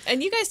 right? Yeah.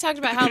 And you guys talked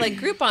about how like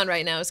Groupon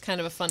right now is kind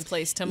of a fun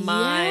place to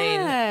mine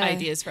Yeah.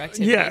 ideas for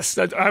activities. Yes,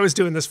 I was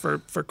doing this for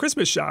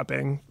Christmas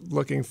shopping,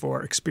 looking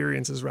for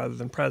experiences rather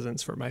than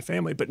presents for my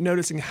family, but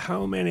noticing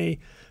how many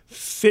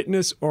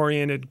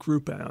fitness-oriented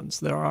Groupons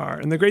there are.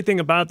 And the great thing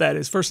about that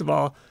is, first of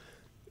all,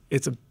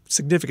 it's a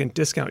significant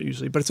discount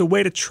usually, but it's a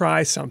way to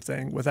try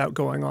something without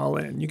going all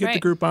in. You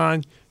get the Right.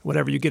 Groupon,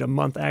 whatever, you get a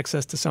month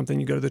access to something.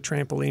 You go to the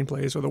trampoline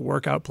place or the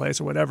workout place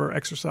or whatever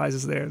exercise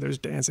is there. There's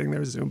dancing,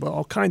 there's Zumba,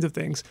 all kinds of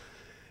things.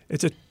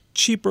 It's a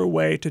cheaper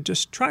way to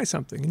just try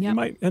something, and you Yep.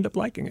 might end up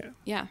liking it.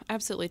 Yeah,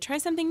 absolutely. Try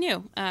something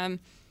new.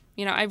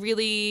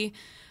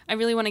 I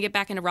really want to get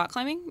back into rock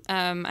climbing.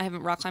 I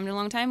haven't rock climbed in a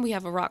long time. We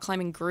have a rock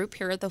climbing group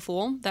here at the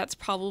Fool. That's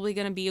probably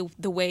going to be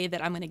the way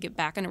that I'm going to get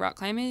back into rock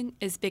climbing,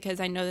 is because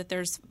I know that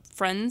there's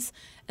friends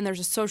and there's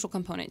a social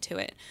component to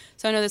it.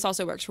 So I know this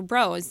also works for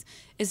bros.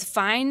 Is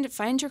find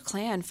your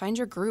clan, find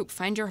your group,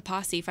 find your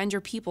posse, find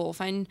your people,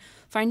 find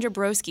your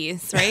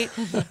broskies, right?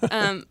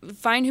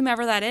 Find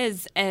whomever that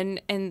is and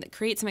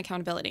create some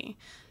accountability.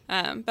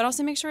 But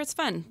also make sure it's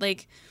fun.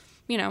 Like,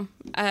 you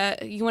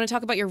want to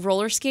talk about your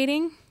roller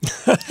skating?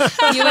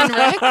 You and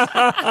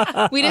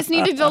Rick? We just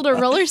need to build a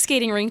roller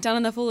skating rink down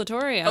in the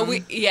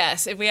Foolatorium.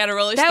 Yes, if we had a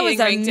roller That skating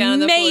was rink down in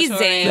the amazing.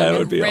 Foolatorium, That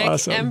would be Rick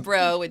awesome. and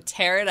Bro would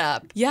tear it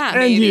up. Yeah. And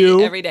Maybe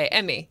you. every day,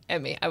 and me,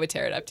 I would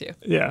tear it up too.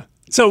 Yeah.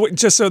 So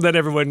just so that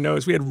everyone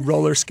knows, we had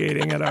roller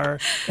skating at our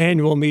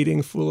annual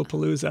meeting,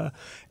 Foolapalooza.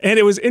 And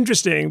it was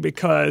interesting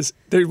because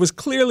there was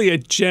clearly a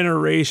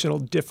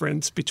generational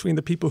difference between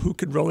the people who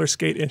could roller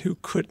skate and who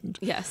couldn't.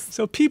 Yes.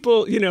 So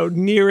people,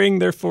 nearing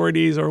their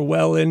 40s or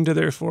well into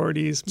their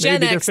 40s,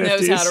 Gen maybe X their 50s.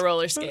 knows how to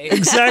roller skate.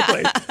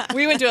 Exactly.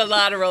 We went to a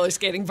lot of roller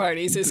skating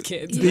parties as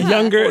kids. The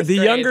Fourth grade.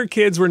 younger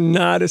kids were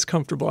not as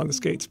comfortable on the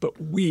skates,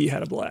 but we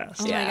had a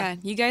blast. Oh Yeah. my God.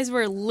 You guys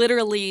were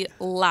literally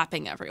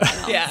lapping everyone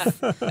else. Yeah.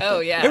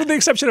 Oh yeah. With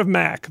the exception of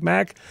Mac.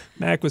 Mac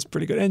was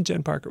pretty good, and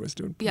Jen Parker was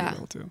doing pretty Yeah.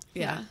 well too.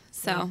 Yeah.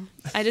 So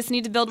I just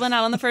need to build one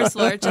out on the first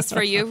floor just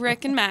for you,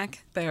 Rick and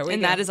Mac. There we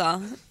and go. that is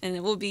all. And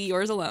it will be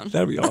yours alone.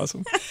 That'd be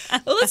awesome.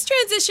 Well, let's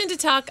transition to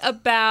talk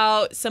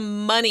about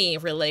some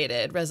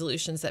money-related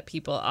resolutions that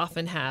people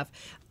often have.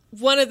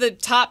 one of the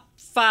top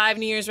 5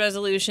 New Year's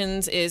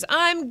resolutions is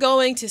I'm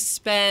going to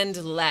spend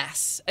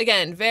less.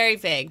 Again, very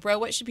vague. Bro,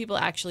 what should people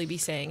actually be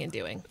saying and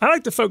doing? I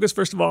like to focus,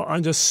 first of all,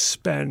 on just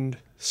spend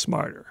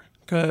smarter,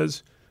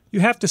 because you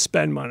have to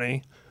spend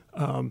money.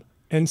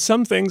 And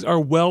some things are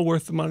well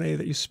worth the money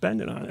that you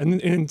spend it on. And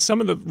in some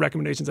of the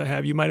recommendations I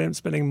have, you might end up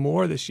spending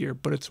more this year,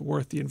 but it's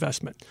worth the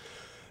investment.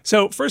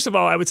 So first of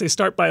all, I would say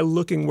start by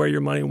looking where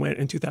your money went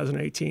in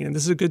 2018. And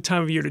this is a good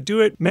time of year to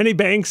do it. Many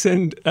banks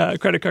and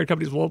credit card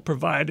companies will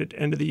provide at the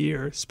end of the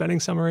year spending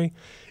summary.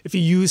 If you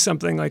use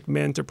something like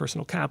Mint or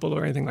Personal Capital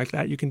or anything like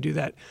that, you can do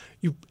that.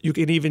 You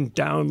can even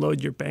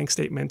download your bank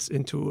statements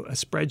into a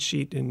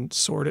spreadsheet and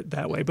sort it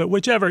that way. But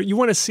whichever, you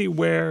want to see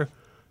where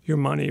your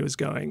money was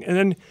going. And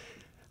then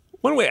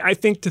one way I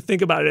think to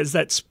think about it is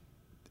that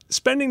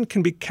spending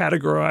can be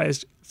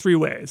categorized 3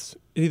 ways.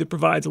 It either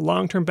provides a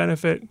long-term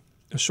benefit,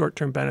 a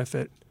short-term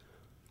benefit,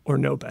 or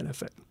no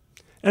benefit.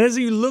 And as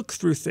you look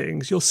through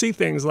things, you'll see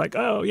things like,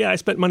 oh, yeah, I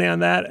spent money on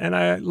that, and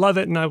I love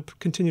it, and I'll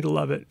continue to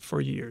love it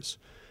for years.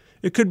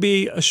 It could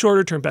be a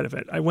shorter-term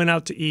benefit. I went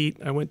out to eat.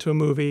 I went to a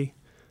movie.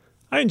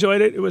 I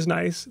enjoyed it. It was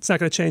nice. It's not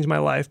going to change my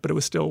life, but it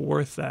was still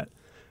worth that.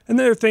 And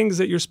there are things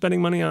that you're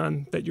spending money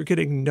on that you're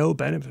getting no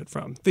benefit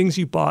from, things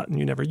you bought and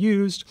you never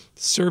used,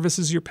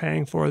 services you're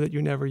paying for that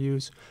you never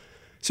use.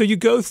 So you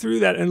go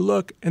through that and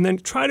look and then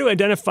try to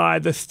identify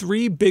the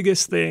 3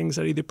 biggest things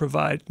that either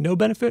provide no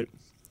benefit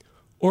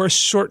or a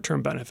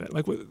short-term benefit.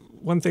 Like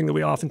one thing that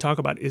we often talk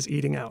about is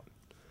eating out.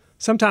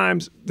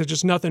 Sometimes there's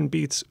just nothing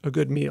beats a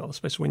good meal,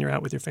 especially when you're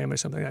out with your family or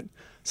something like that.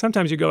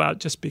 Sometimes you go out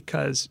just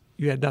because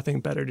you had nothing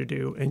better to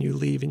do and you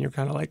leave and you're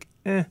kind of like,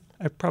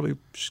 I probably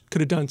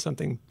could have done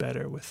something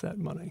better with that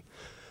money.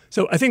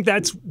 So I think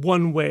that's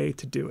one way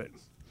to do it.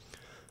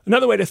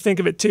 Another way to think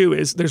of it too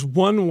is there's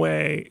one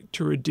way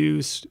to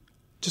reduce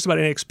just about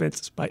any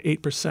expenses by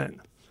 8%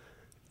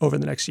 over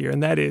the next year,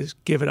 and that is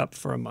give it up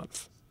for a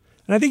month.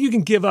 And I think you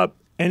can give up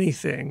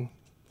anything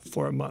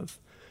for a month.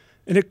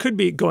 And it could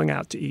be going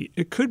out to eat.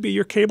 It could be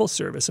your cable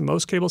service, and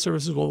most cable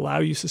services will allow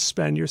you to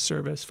suspend your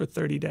service for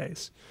 30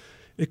 days.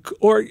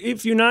 Or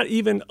if you're not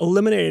even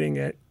eliminating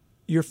it,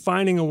 you're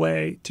finding a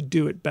way to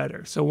do it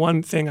better. So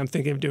one thing I'm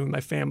thinking of doing with my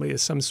family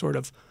is some sort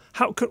of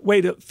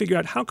way to figure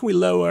out how can we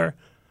lower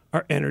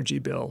our energy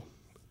bill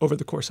over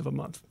the course of a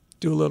month.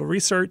 Do a little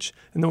research,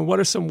 and then what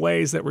are some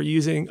ways that we're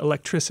using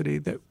electricity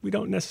that we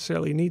don't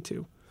necessarily need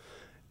to?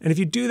 And if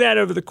you do that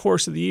over the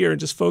course of the year and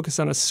just focus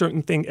on a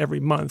certain thing every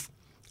month,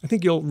 I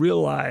think you'll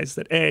realize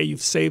that A,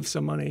 you've saved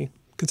some money,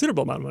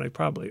 considerable amount of money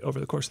probably over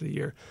the course of the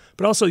year,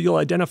 but also you'll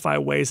identify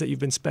ways that you've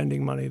been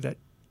spending money that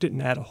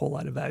didn't add a whole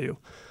lot of value.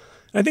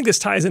 And I think this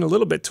ties in a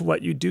little bit to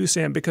what you do,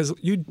 Sam, because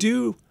you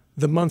do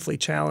the monthly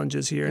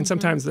challenges here, and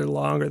sometimes they're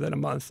longer than a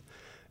month.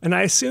 And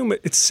I assume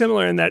it's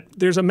similar in that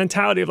there's a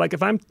mentality of like,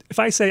 if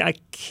I say I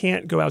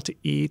can't go out to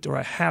eat or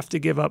I have to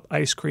give up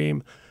ice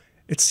cream,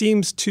 it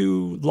seems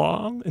too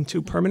long and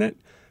too permanent.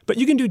 But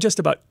you can do just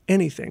about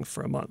anything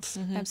for a month.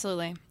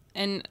 Absolutely.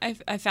 And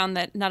I found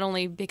that not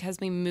only because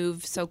we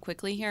move so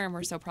quickly here and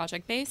we're so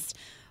project-based,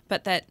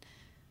 but that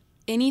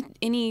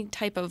any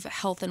type of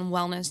health and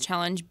wellness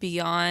challenge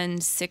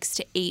beyond 6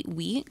 to 8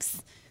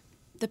 weeks,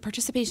 the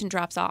participation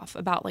drops off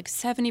about like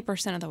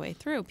 70% of the way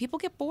through. People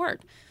get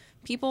bored.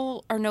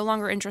 People are no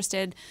longer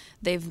interested.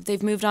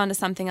 They've moved on to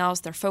something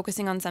else. They're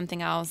focusing on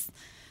something else.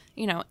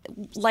 You know,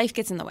 life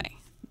gets in the way.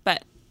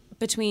 But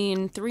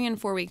between 3 and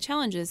 4 week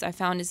challenges, I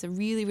found is a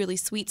really, really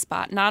sweet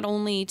spot, not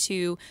only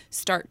to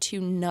start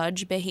to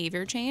nudge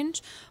behavior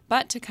change,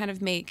 but to kind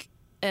of make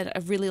a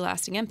really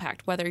lasting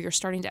impact, whether you're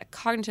starting to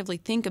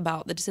cognitively think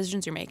about the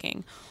decisions you're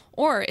making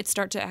or it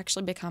start to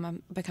actually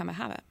become a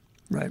habit.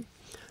 Right.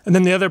 And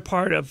then the other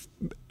part of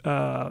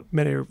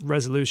many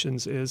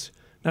resolutions is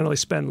not only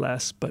spend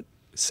less, but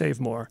save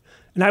more.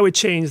 And I would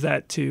change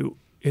that to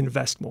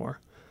invest more.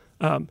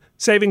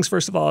 Savings,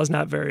 first of all, is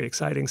not very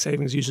exciting.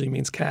 Savings usually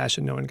means cash,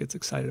 and no one gets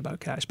excited about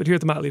cash. But here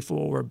at the Motley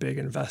Fool, we're big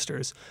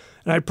investors.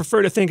 And I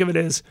prefer to think of it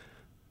as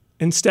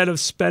instead of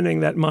spending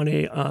that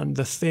money on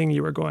the thing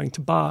you are going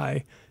to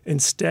buy,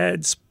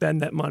 instead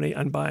spend that money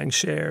on buying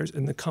shares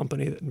in the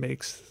company that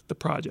makes the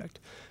project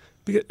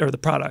or the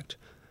product.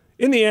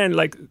 In the end,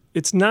 like,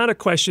 it's not a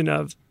question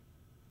of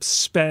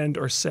spend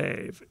or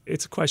save.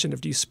 It's a question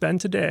of, do you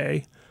spend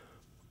today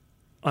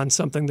on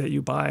something that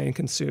you buy and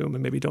consume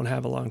and maybe don't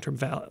have a long-term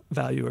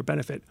value or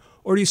benefit?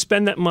 Or do you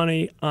spend that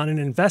money on an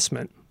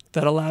investment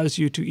that allows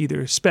you to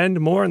either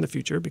spend more in the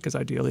future, because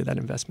ideally that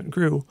investment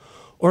grew,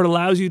 or it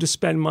allows you to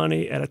spend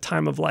money at a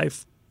time of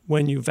life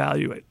when you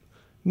value it,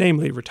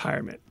 namely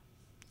retirement.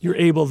 You're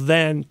able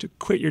then to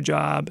quit your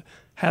job,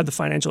 have the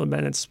financial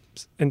independence,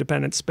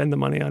 spend the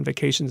money on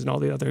vacations and all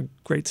the other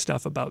great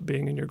stuff about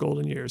being in your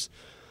golden years.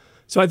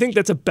 So I think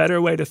that's a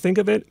better way to think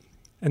of it.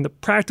 And the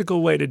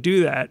practical way to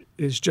do that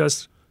is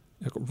just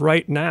like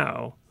right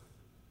now,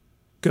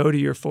 go to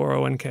your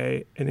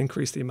 401k and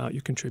increase the amount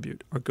you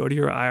contribute, or go to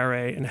your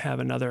IRA and have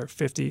another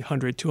 $50,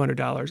 $100,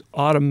 $200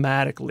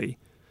 automatically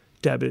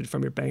debited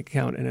from your bank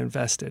account and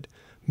invested.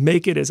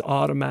 Make it as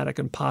automatic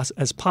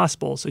as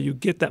possible so you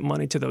get that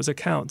money to those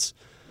accounts.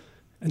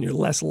 and you're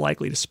less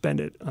likely to spend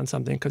it on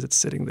something because it's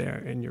sitting there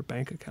in your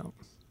bank account.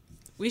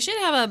 We should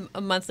have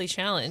a monthly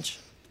challenge.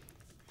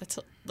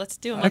 Let's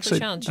do a monthly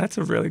challenge. That's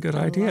a really good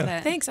idea. Love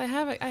it. Thanks. I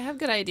have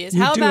good ideas.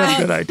 You do have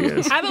good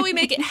ideas. How about we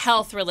make it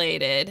health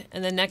related,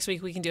 and then next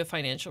week we can do a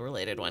financial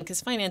related one,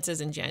 because finances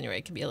in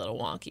January can be a little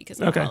wonky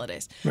because of the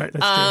holidays. Right.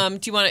 That's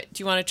do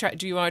you want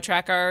to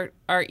track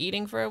our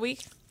eating for a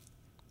week?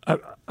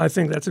 I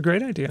think that's a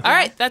great idea. All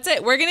right, that's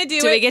it. We're gonna do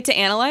it. Do we get to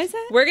analyze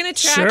it? We're gonna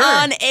track Sure.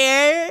 on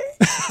air.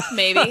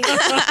 Maybe.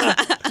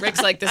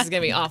 Rick's like, this is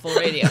gonna be awful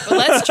radio, but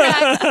let's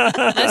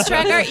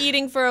track our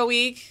eating for a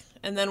week,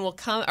 and then we'll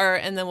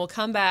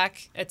come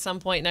back at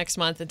some point next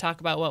month and talk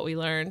about what we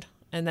learned,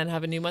 and then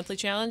have a new monthly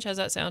challenge. How's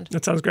that sound?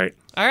 That sounds great.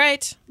 All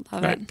right,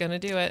 Love it. Gonna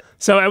do it.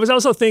 So I was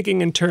also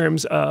thinking in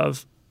terms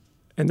of,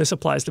 and this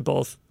applies to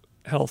both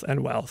health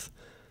and wealth.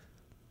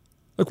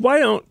 Like, why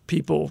don't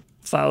people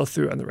follow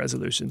through on the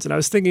resolutions? And I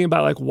was thinking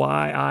about like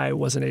why I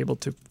wasn't able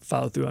to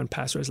follow through on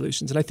past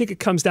resolutions. And I think it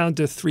comes down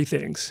to three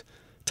things: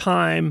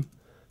 time,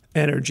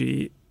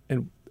 energy,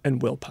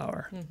 and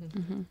willpower.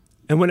 Mm-hmm.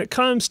 And when it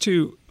comes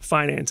to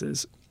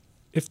finances,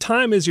 if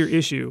time is your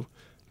issue,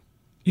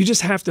 you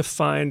just have to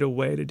find a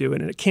way to do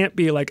it. And it can't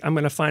be like, I'm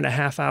going to find a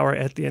half hour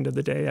at the end of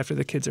the day after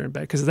the kids are in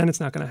bed, because then it's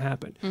not going to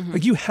happen.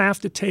 Like, you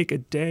have to take a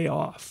day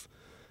off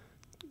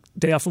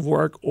of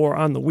work or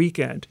on the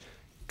weekend,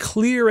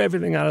 clear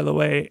everything out of the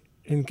way,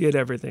 and get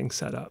everything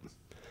set up.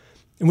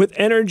 And with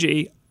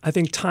energy, I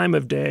think time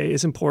of day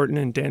is important.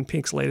 And Dan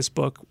Pink's latest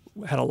book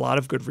had a lot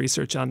of good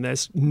research on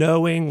this,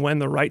 knowing when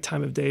the right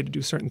time of day to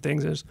do certain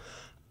things is.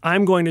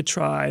 I'm going to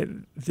try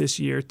this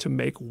year to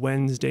make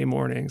Wednesday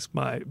mornings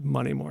my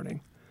money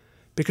morning.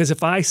 Because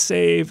if I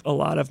save a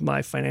lot of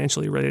my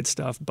financially related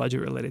stuff,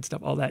 budget related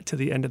stuff, all that to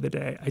the end of the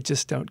day, I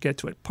just don't get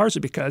to it. Partially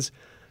because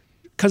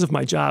of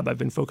my job, I've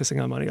been focusing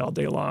on money all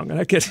day long. And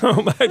I get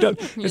home, I don't.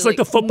 It's like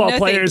the football "No,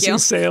 players thank you." who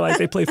say like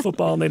they play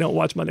football and they don't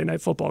watch Monday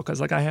Night Football, because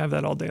like I have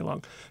that all day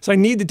long. So I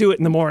need to do it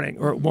in the morning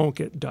or it won't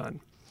get done.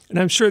 And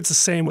I'm sure it's the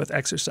same with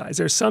exercise.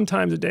 There's some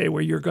times a day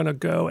where you're going to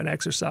go and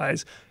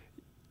exercise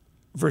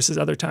versus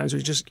other times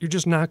where you're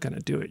just not going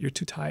to do it. You're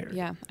too tired.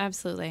 Yeah,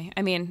 absolutely.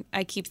 I mean,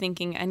 I keep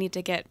thinking I need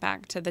to get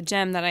back to the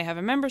gym that I have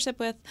a membership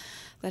with,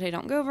 that I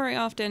don't go very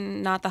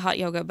often, not the hot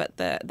yoga, but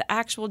the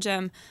actual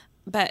gym.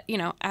 But,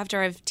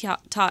 after I've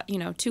taught,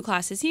 2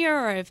 classes here,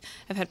 or I've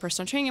had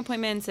personal training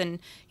appointments and,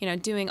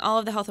 doing all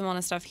of the health and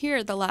wellness stuff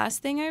here, the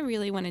last thing I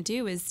really want to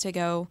do is to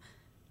go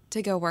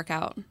work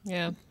out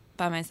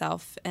by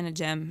myself in a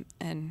gym.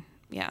 And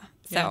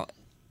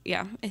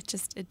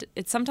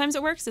it sometimes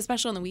it works,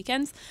 especially on the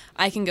weekends.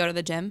 I can go to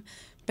the gym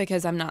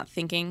because I'm not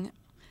thinking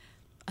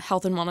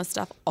health and wellness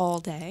stuff all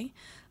day.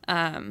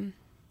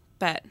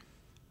 But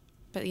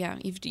yeah,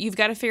 you've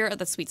got to figure out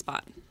the sweet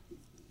spot.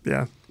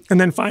 Yeah. And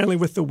then finally,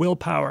 with the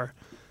willpower,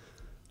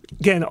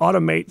 again,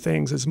 automate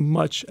things as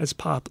much as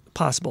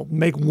possible.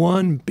 Make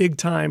one big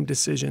time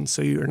decision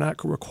so you're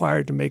not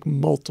required to make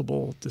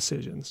multiple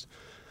decisions.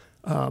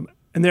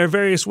 And there are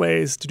various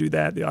ways to do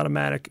that, the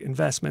automatic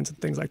investments and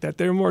things like that.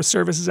 There are more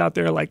services out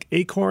there like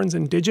Acorns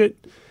and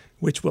Digit,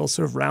 which will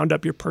sort of round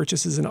up your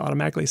purchases and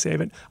automatically save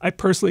it. I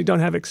personally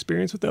don't have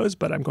experience with those,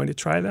 but I'm going to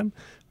try them.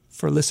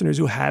 For listeners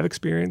who have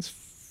experience,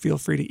 feel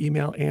free to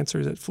email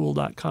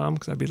answers@fool.com,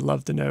 because I'd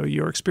love to know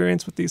your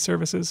experience with these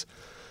services.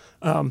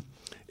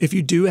 If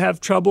you do have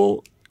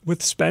trouble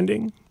with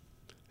spending,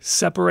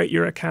 separate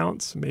your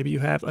accounts. Maybe you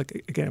have,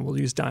 like, again, we'll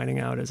use dining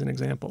out as an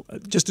example.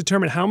 Just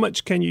determine how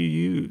much can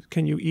you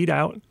eat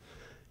out,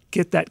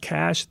 get that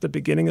cash at the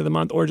beginning of the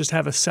month, or just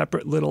have a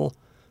separate little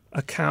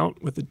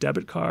account with a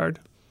debit card.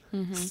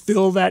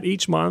 Fill that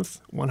each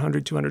month,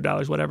 $100,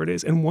 $200, whatever it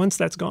is. And once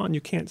that's gone,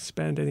 you can't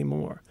spend any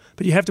more.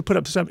 But you have to put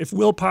up some, if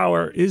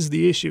willpower is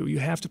the issue, you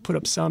have to put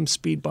up some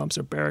speed bumps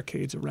or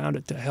barricades around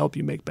it to help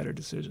you make better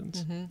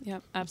decisions.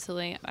 Yep,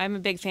 absolutely. I'm a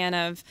big fan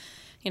of,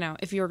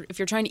 if you're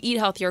trying to eat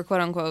healthier,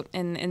 quote unquote,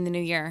 in the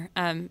new year,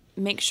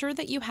 make sure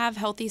that you have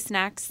healthy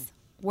snacks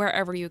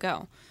wherever you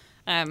go.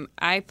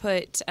 I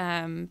put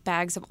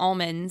bags of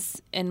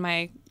almonds in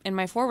my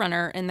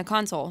 4Runner in the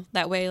console.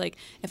 That way, like,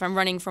 if I'm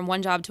running from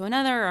one job to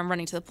another, or I'm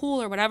running to the pool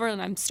or whatever,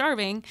 and I'm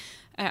starving,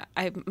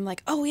 I'm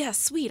like, oh yeah,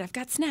 sweet, I've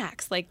got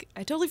snacks. Like,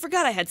 I totally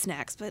forgot I had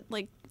snacks, but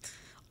like,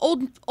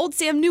 old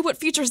Sam knew what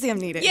future Sam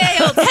needed. Yay,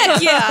 old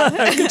Heck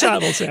yeah. Good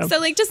job, old Sam. So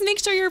like, just make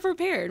sure you're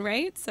prepared,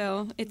 right?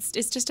 So it's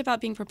just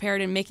about being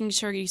prepared and making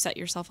sure you set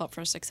yourself up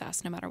for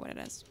success, no matter what it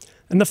is.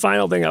 And the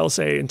final thing I'll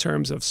say in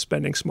terms of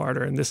spending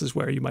smarter, and this is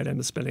where you might end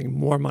up spending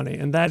more money,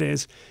 and that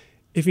is,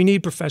 if you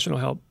need professional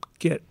help,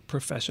 get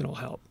professional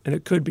help. And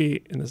it could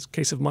be, in this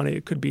case of money,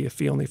 it could be a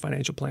fee-only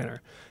financial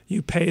planner.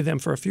 You pay them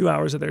for a few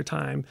hours of their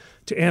time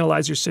to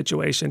analyze your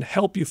situation,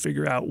 help you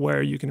figure out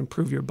where you can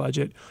improve your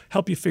budget,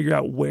 help you figure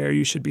out where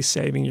you should be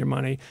saving your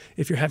money.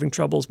 If you're having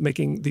troubles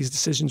making these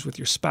decisions with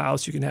your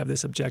spouse, you can have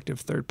this objective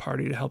third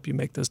party to help you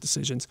make those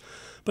decisions.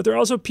 But there are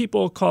also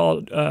people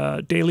called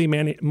daily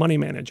money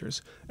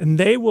managers, and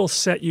they will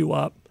set you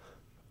up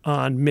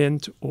on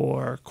Mint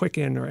or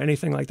Quicken or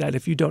anything like that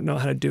if you don't know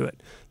how to do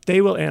it. They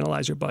will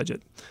analyze your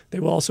budget. They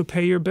will also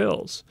pay your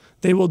bills.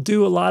 They will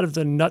do a lot of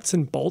the nuts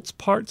and bolts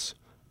parts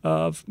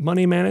of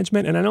money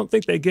management, and I don't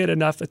think they get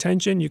enough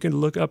attention. You can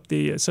look up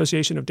the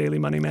Association of Daily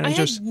Money I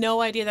Managers. had no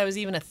idea that was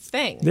even a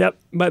thing. Yep.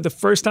 But the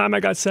first time I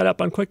got set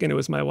up on Quicken, it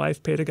was my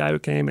wife paid a guy who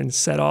came and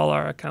set all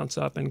our accounts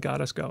up and got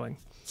us going.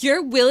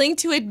 You're willing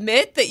to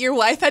admit that your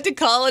wife had to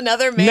call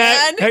another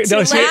man hey, to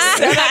no,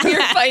 set up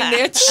your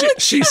financial?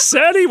 She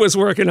said he was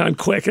working on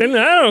Quicken.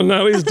 I don't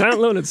know. He's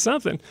downloaded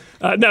something.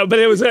 No, but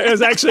it was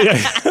actually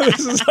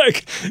this was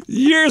like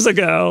years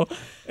ago,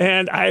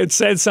 and I had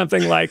said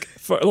something like,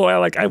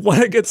 I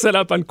want to get set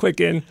up on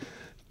Quicken,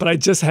 but I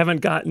just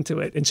haven't gotten to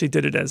it. And she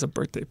did it as a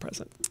birthday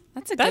present.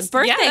 That's a good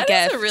birthday that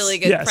gift. is a really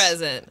good Yes.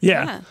 present.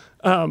 Yeah.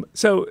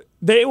 So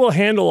they will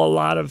handle a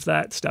lot of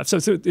that stuff. So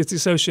it's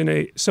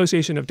the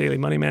Association of Daily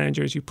Money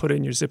Managers. You put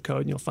in your zip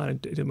code and you'll find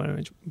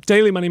a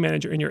daily money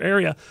manager in your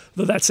area.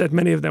 Though that said,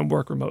 many of them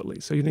work remotely.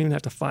 So you don't even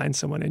have to find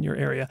someone in your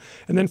area.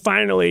 And then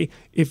finally,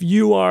 if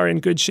you are in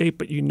good shape,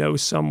 but you know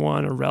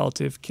someone, a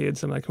relative, kids,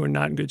 something like who are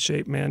not in good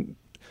shape, man,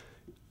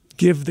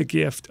 give the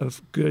gift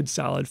of good,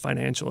 solid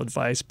financial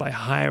advice by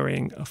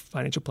hiring a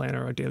financial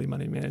planner or a daily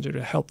money manager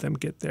to help them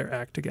get their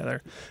act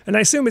together. And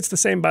I assume it's the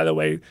same, by the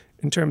way,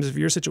 in terms of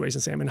your situation,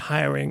 Sam, in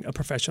hiring a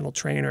professional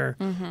trainer,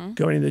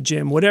 going to the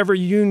gym, whatever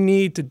you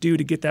need to do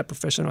to get that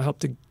professional help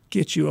to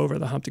get you over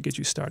the hump, to get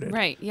you started.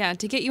 Right, yeah,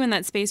 to get you in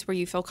that space where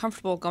you feel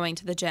comfortable going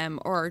to the gym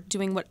or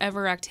doing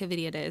whatever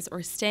activity it is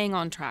or staying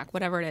on track,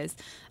 whatever it is,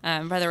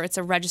 whether it's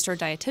a registered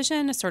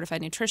dietitian, a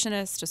certified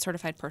nutritionist, a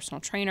certified personal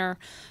trainer,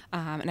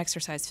 an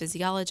exercise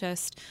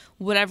physiologist,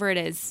 whatever it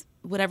is,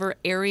 whatever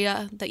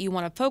area that you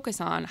want to focus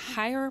on,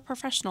 hire a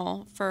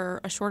professional for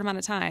a short amount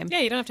of time. Yeah,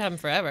 you don't have to have them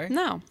forever.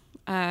 No.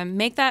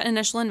 Make that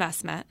initial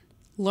investment.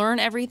 Learn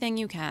everything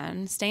you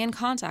can. Stay in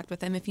contact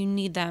with them if you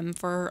need them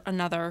for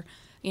another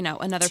piece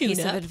of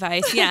Tune-up.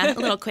 advice. Yeah, a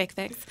little quick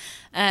fix.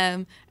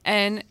 And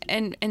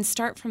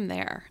start from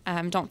there.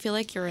 Don't feel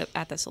like you're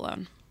at this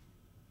alone.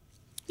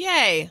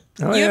 Yay.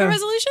 Oh, You have yeah. a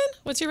resolution?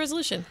 What's your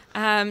resolution?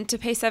 To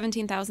pay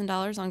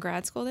 $17,000 on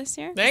grad school this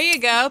year. There you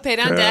go. Pay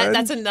down debt. Good.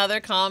 That's another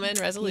common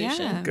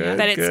resolution. Yeah, Good,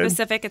 but it's good.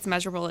 specific, it's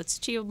measurable, it's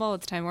achievable,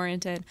 it's time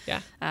oriented.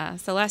 Yeah.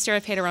 So last year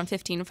I paid around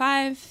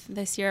 $15,500.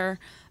 This year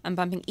I'm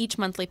bumping each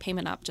monthly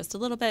payment up just a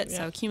little bit.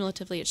 So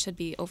cumulatively it should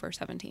be over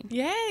 17.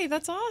 Yay,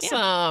 that's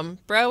awesome.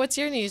 Bro, what's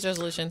your New Year's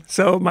resolution?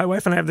 So my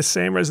wife and I have the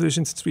same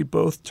resolution since we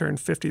both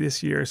turned 50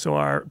 this year. So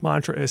our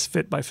mantra is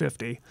fit by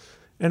 50.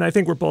 And I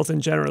think we're both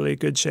in generally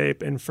good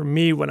shape. And for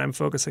me, what I'm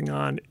focusing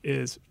on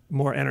is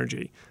more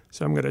energy.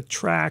 So I'm going to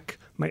track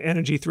my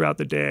energy throughout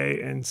the day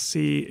and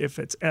see if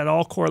it's at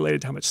all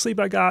correlated to how much sleep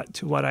I got,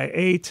 to what I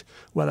ate,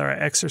 whether I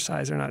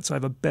exercise or not. So I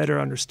have a better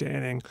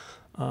understanding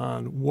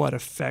on what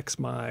affects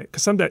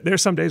because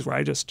there's some days where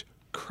I just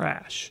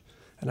crash.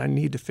 And I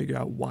need to figure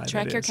out why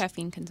Track that your is.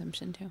 caffeine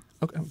consumption too,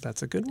 Okay,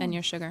 that's a good one. and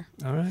your sugar.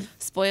 All right.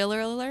 Spoiler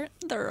alert,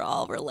 they're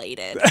all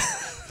related.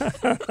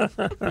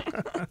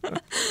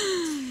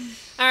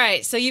 All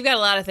right, so you've got a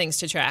lot of things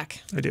to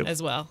track. I do.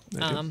 As well.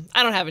 I do.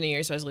 I don't have a New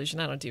Year's resolution.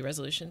 I don't do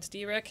resolutions. Do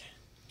you, Rick?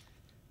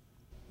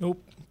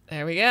 Nope.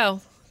 There we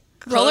go.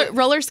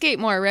 Roller skate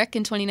more, Rick,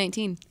 in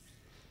 2019.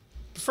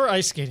 Prefer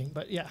ice skating,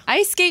 but yeah.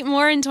 Ice skate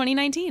more in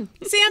 2019.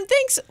 Sam,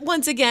 thanks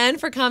once again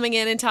for coming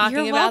in and talking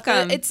You're about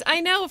welcome. that.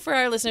 I know for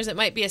our listeners it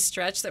might be a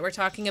stretch that we're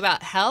talking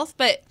about health,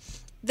 but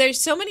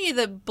there's so many of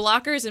the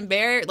blockers and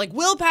barriers, like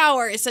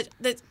willpower is such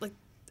that like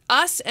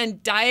us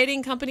and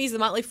dieting companies, the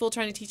Motley Fool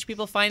trying to teach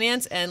people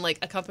finance, and like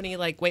a company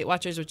like Weight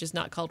Watchers, which is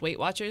not called Weight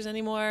Watchers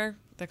anymore.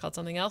 They're called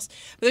something else.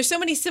 But there's so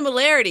many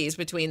similarities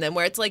between them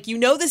where it's like,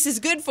 this is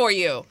good for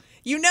you.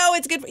 You know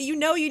it's good. You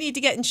need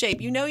to get in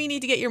shape. You need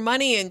to get your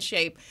money in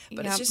shape.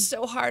 But it's Yep. just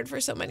so hard for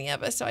so many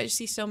of us. So I just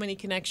see so many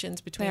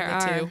connections between There the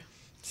are. two.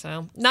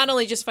 So not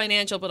only just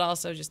financial, but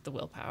also just the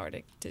willpower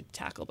to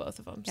tackle both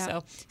of them. Yep.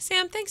 So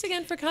Sam, thanks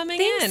again for coming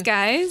Thanks, in.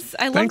 guys.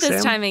 I love Thanks,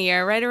 this Sam. time of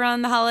year, right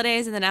around the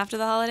holidays and then after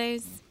the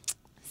holidays.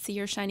 See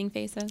your shining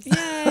faces.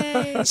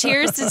 Yay.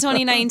 Cheers to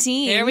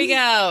 2019. Here we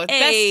go. Best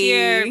Hey.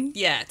 year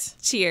yet.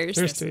 Cheers.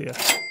 Cheers to you.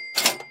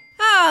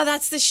 Oh,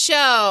 that's the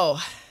show.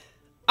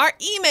 Our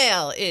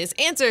email is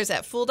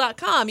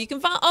answers@fool.com. You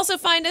can also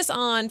find us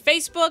on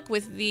Facebook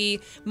with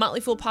the Motley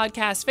Fool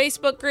Podcast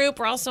Facebook group.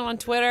 We're also on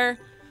Twitter.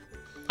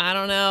 I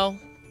don't know.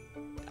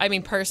 I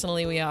mean,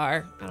 personally, we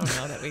are. I don't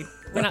know that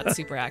we're not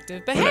super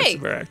active. But We're not hey,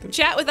 super active.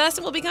 chat with us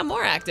and we'll become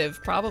more active,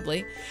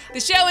 probably. The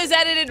show is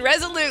edited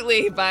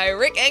resolutely by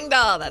Rick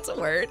Engdahl. That's a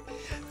word.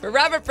 For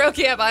Robert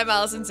Brokamp, I'm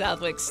Allison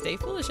Southwick. Stay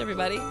foolish,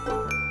 everybody.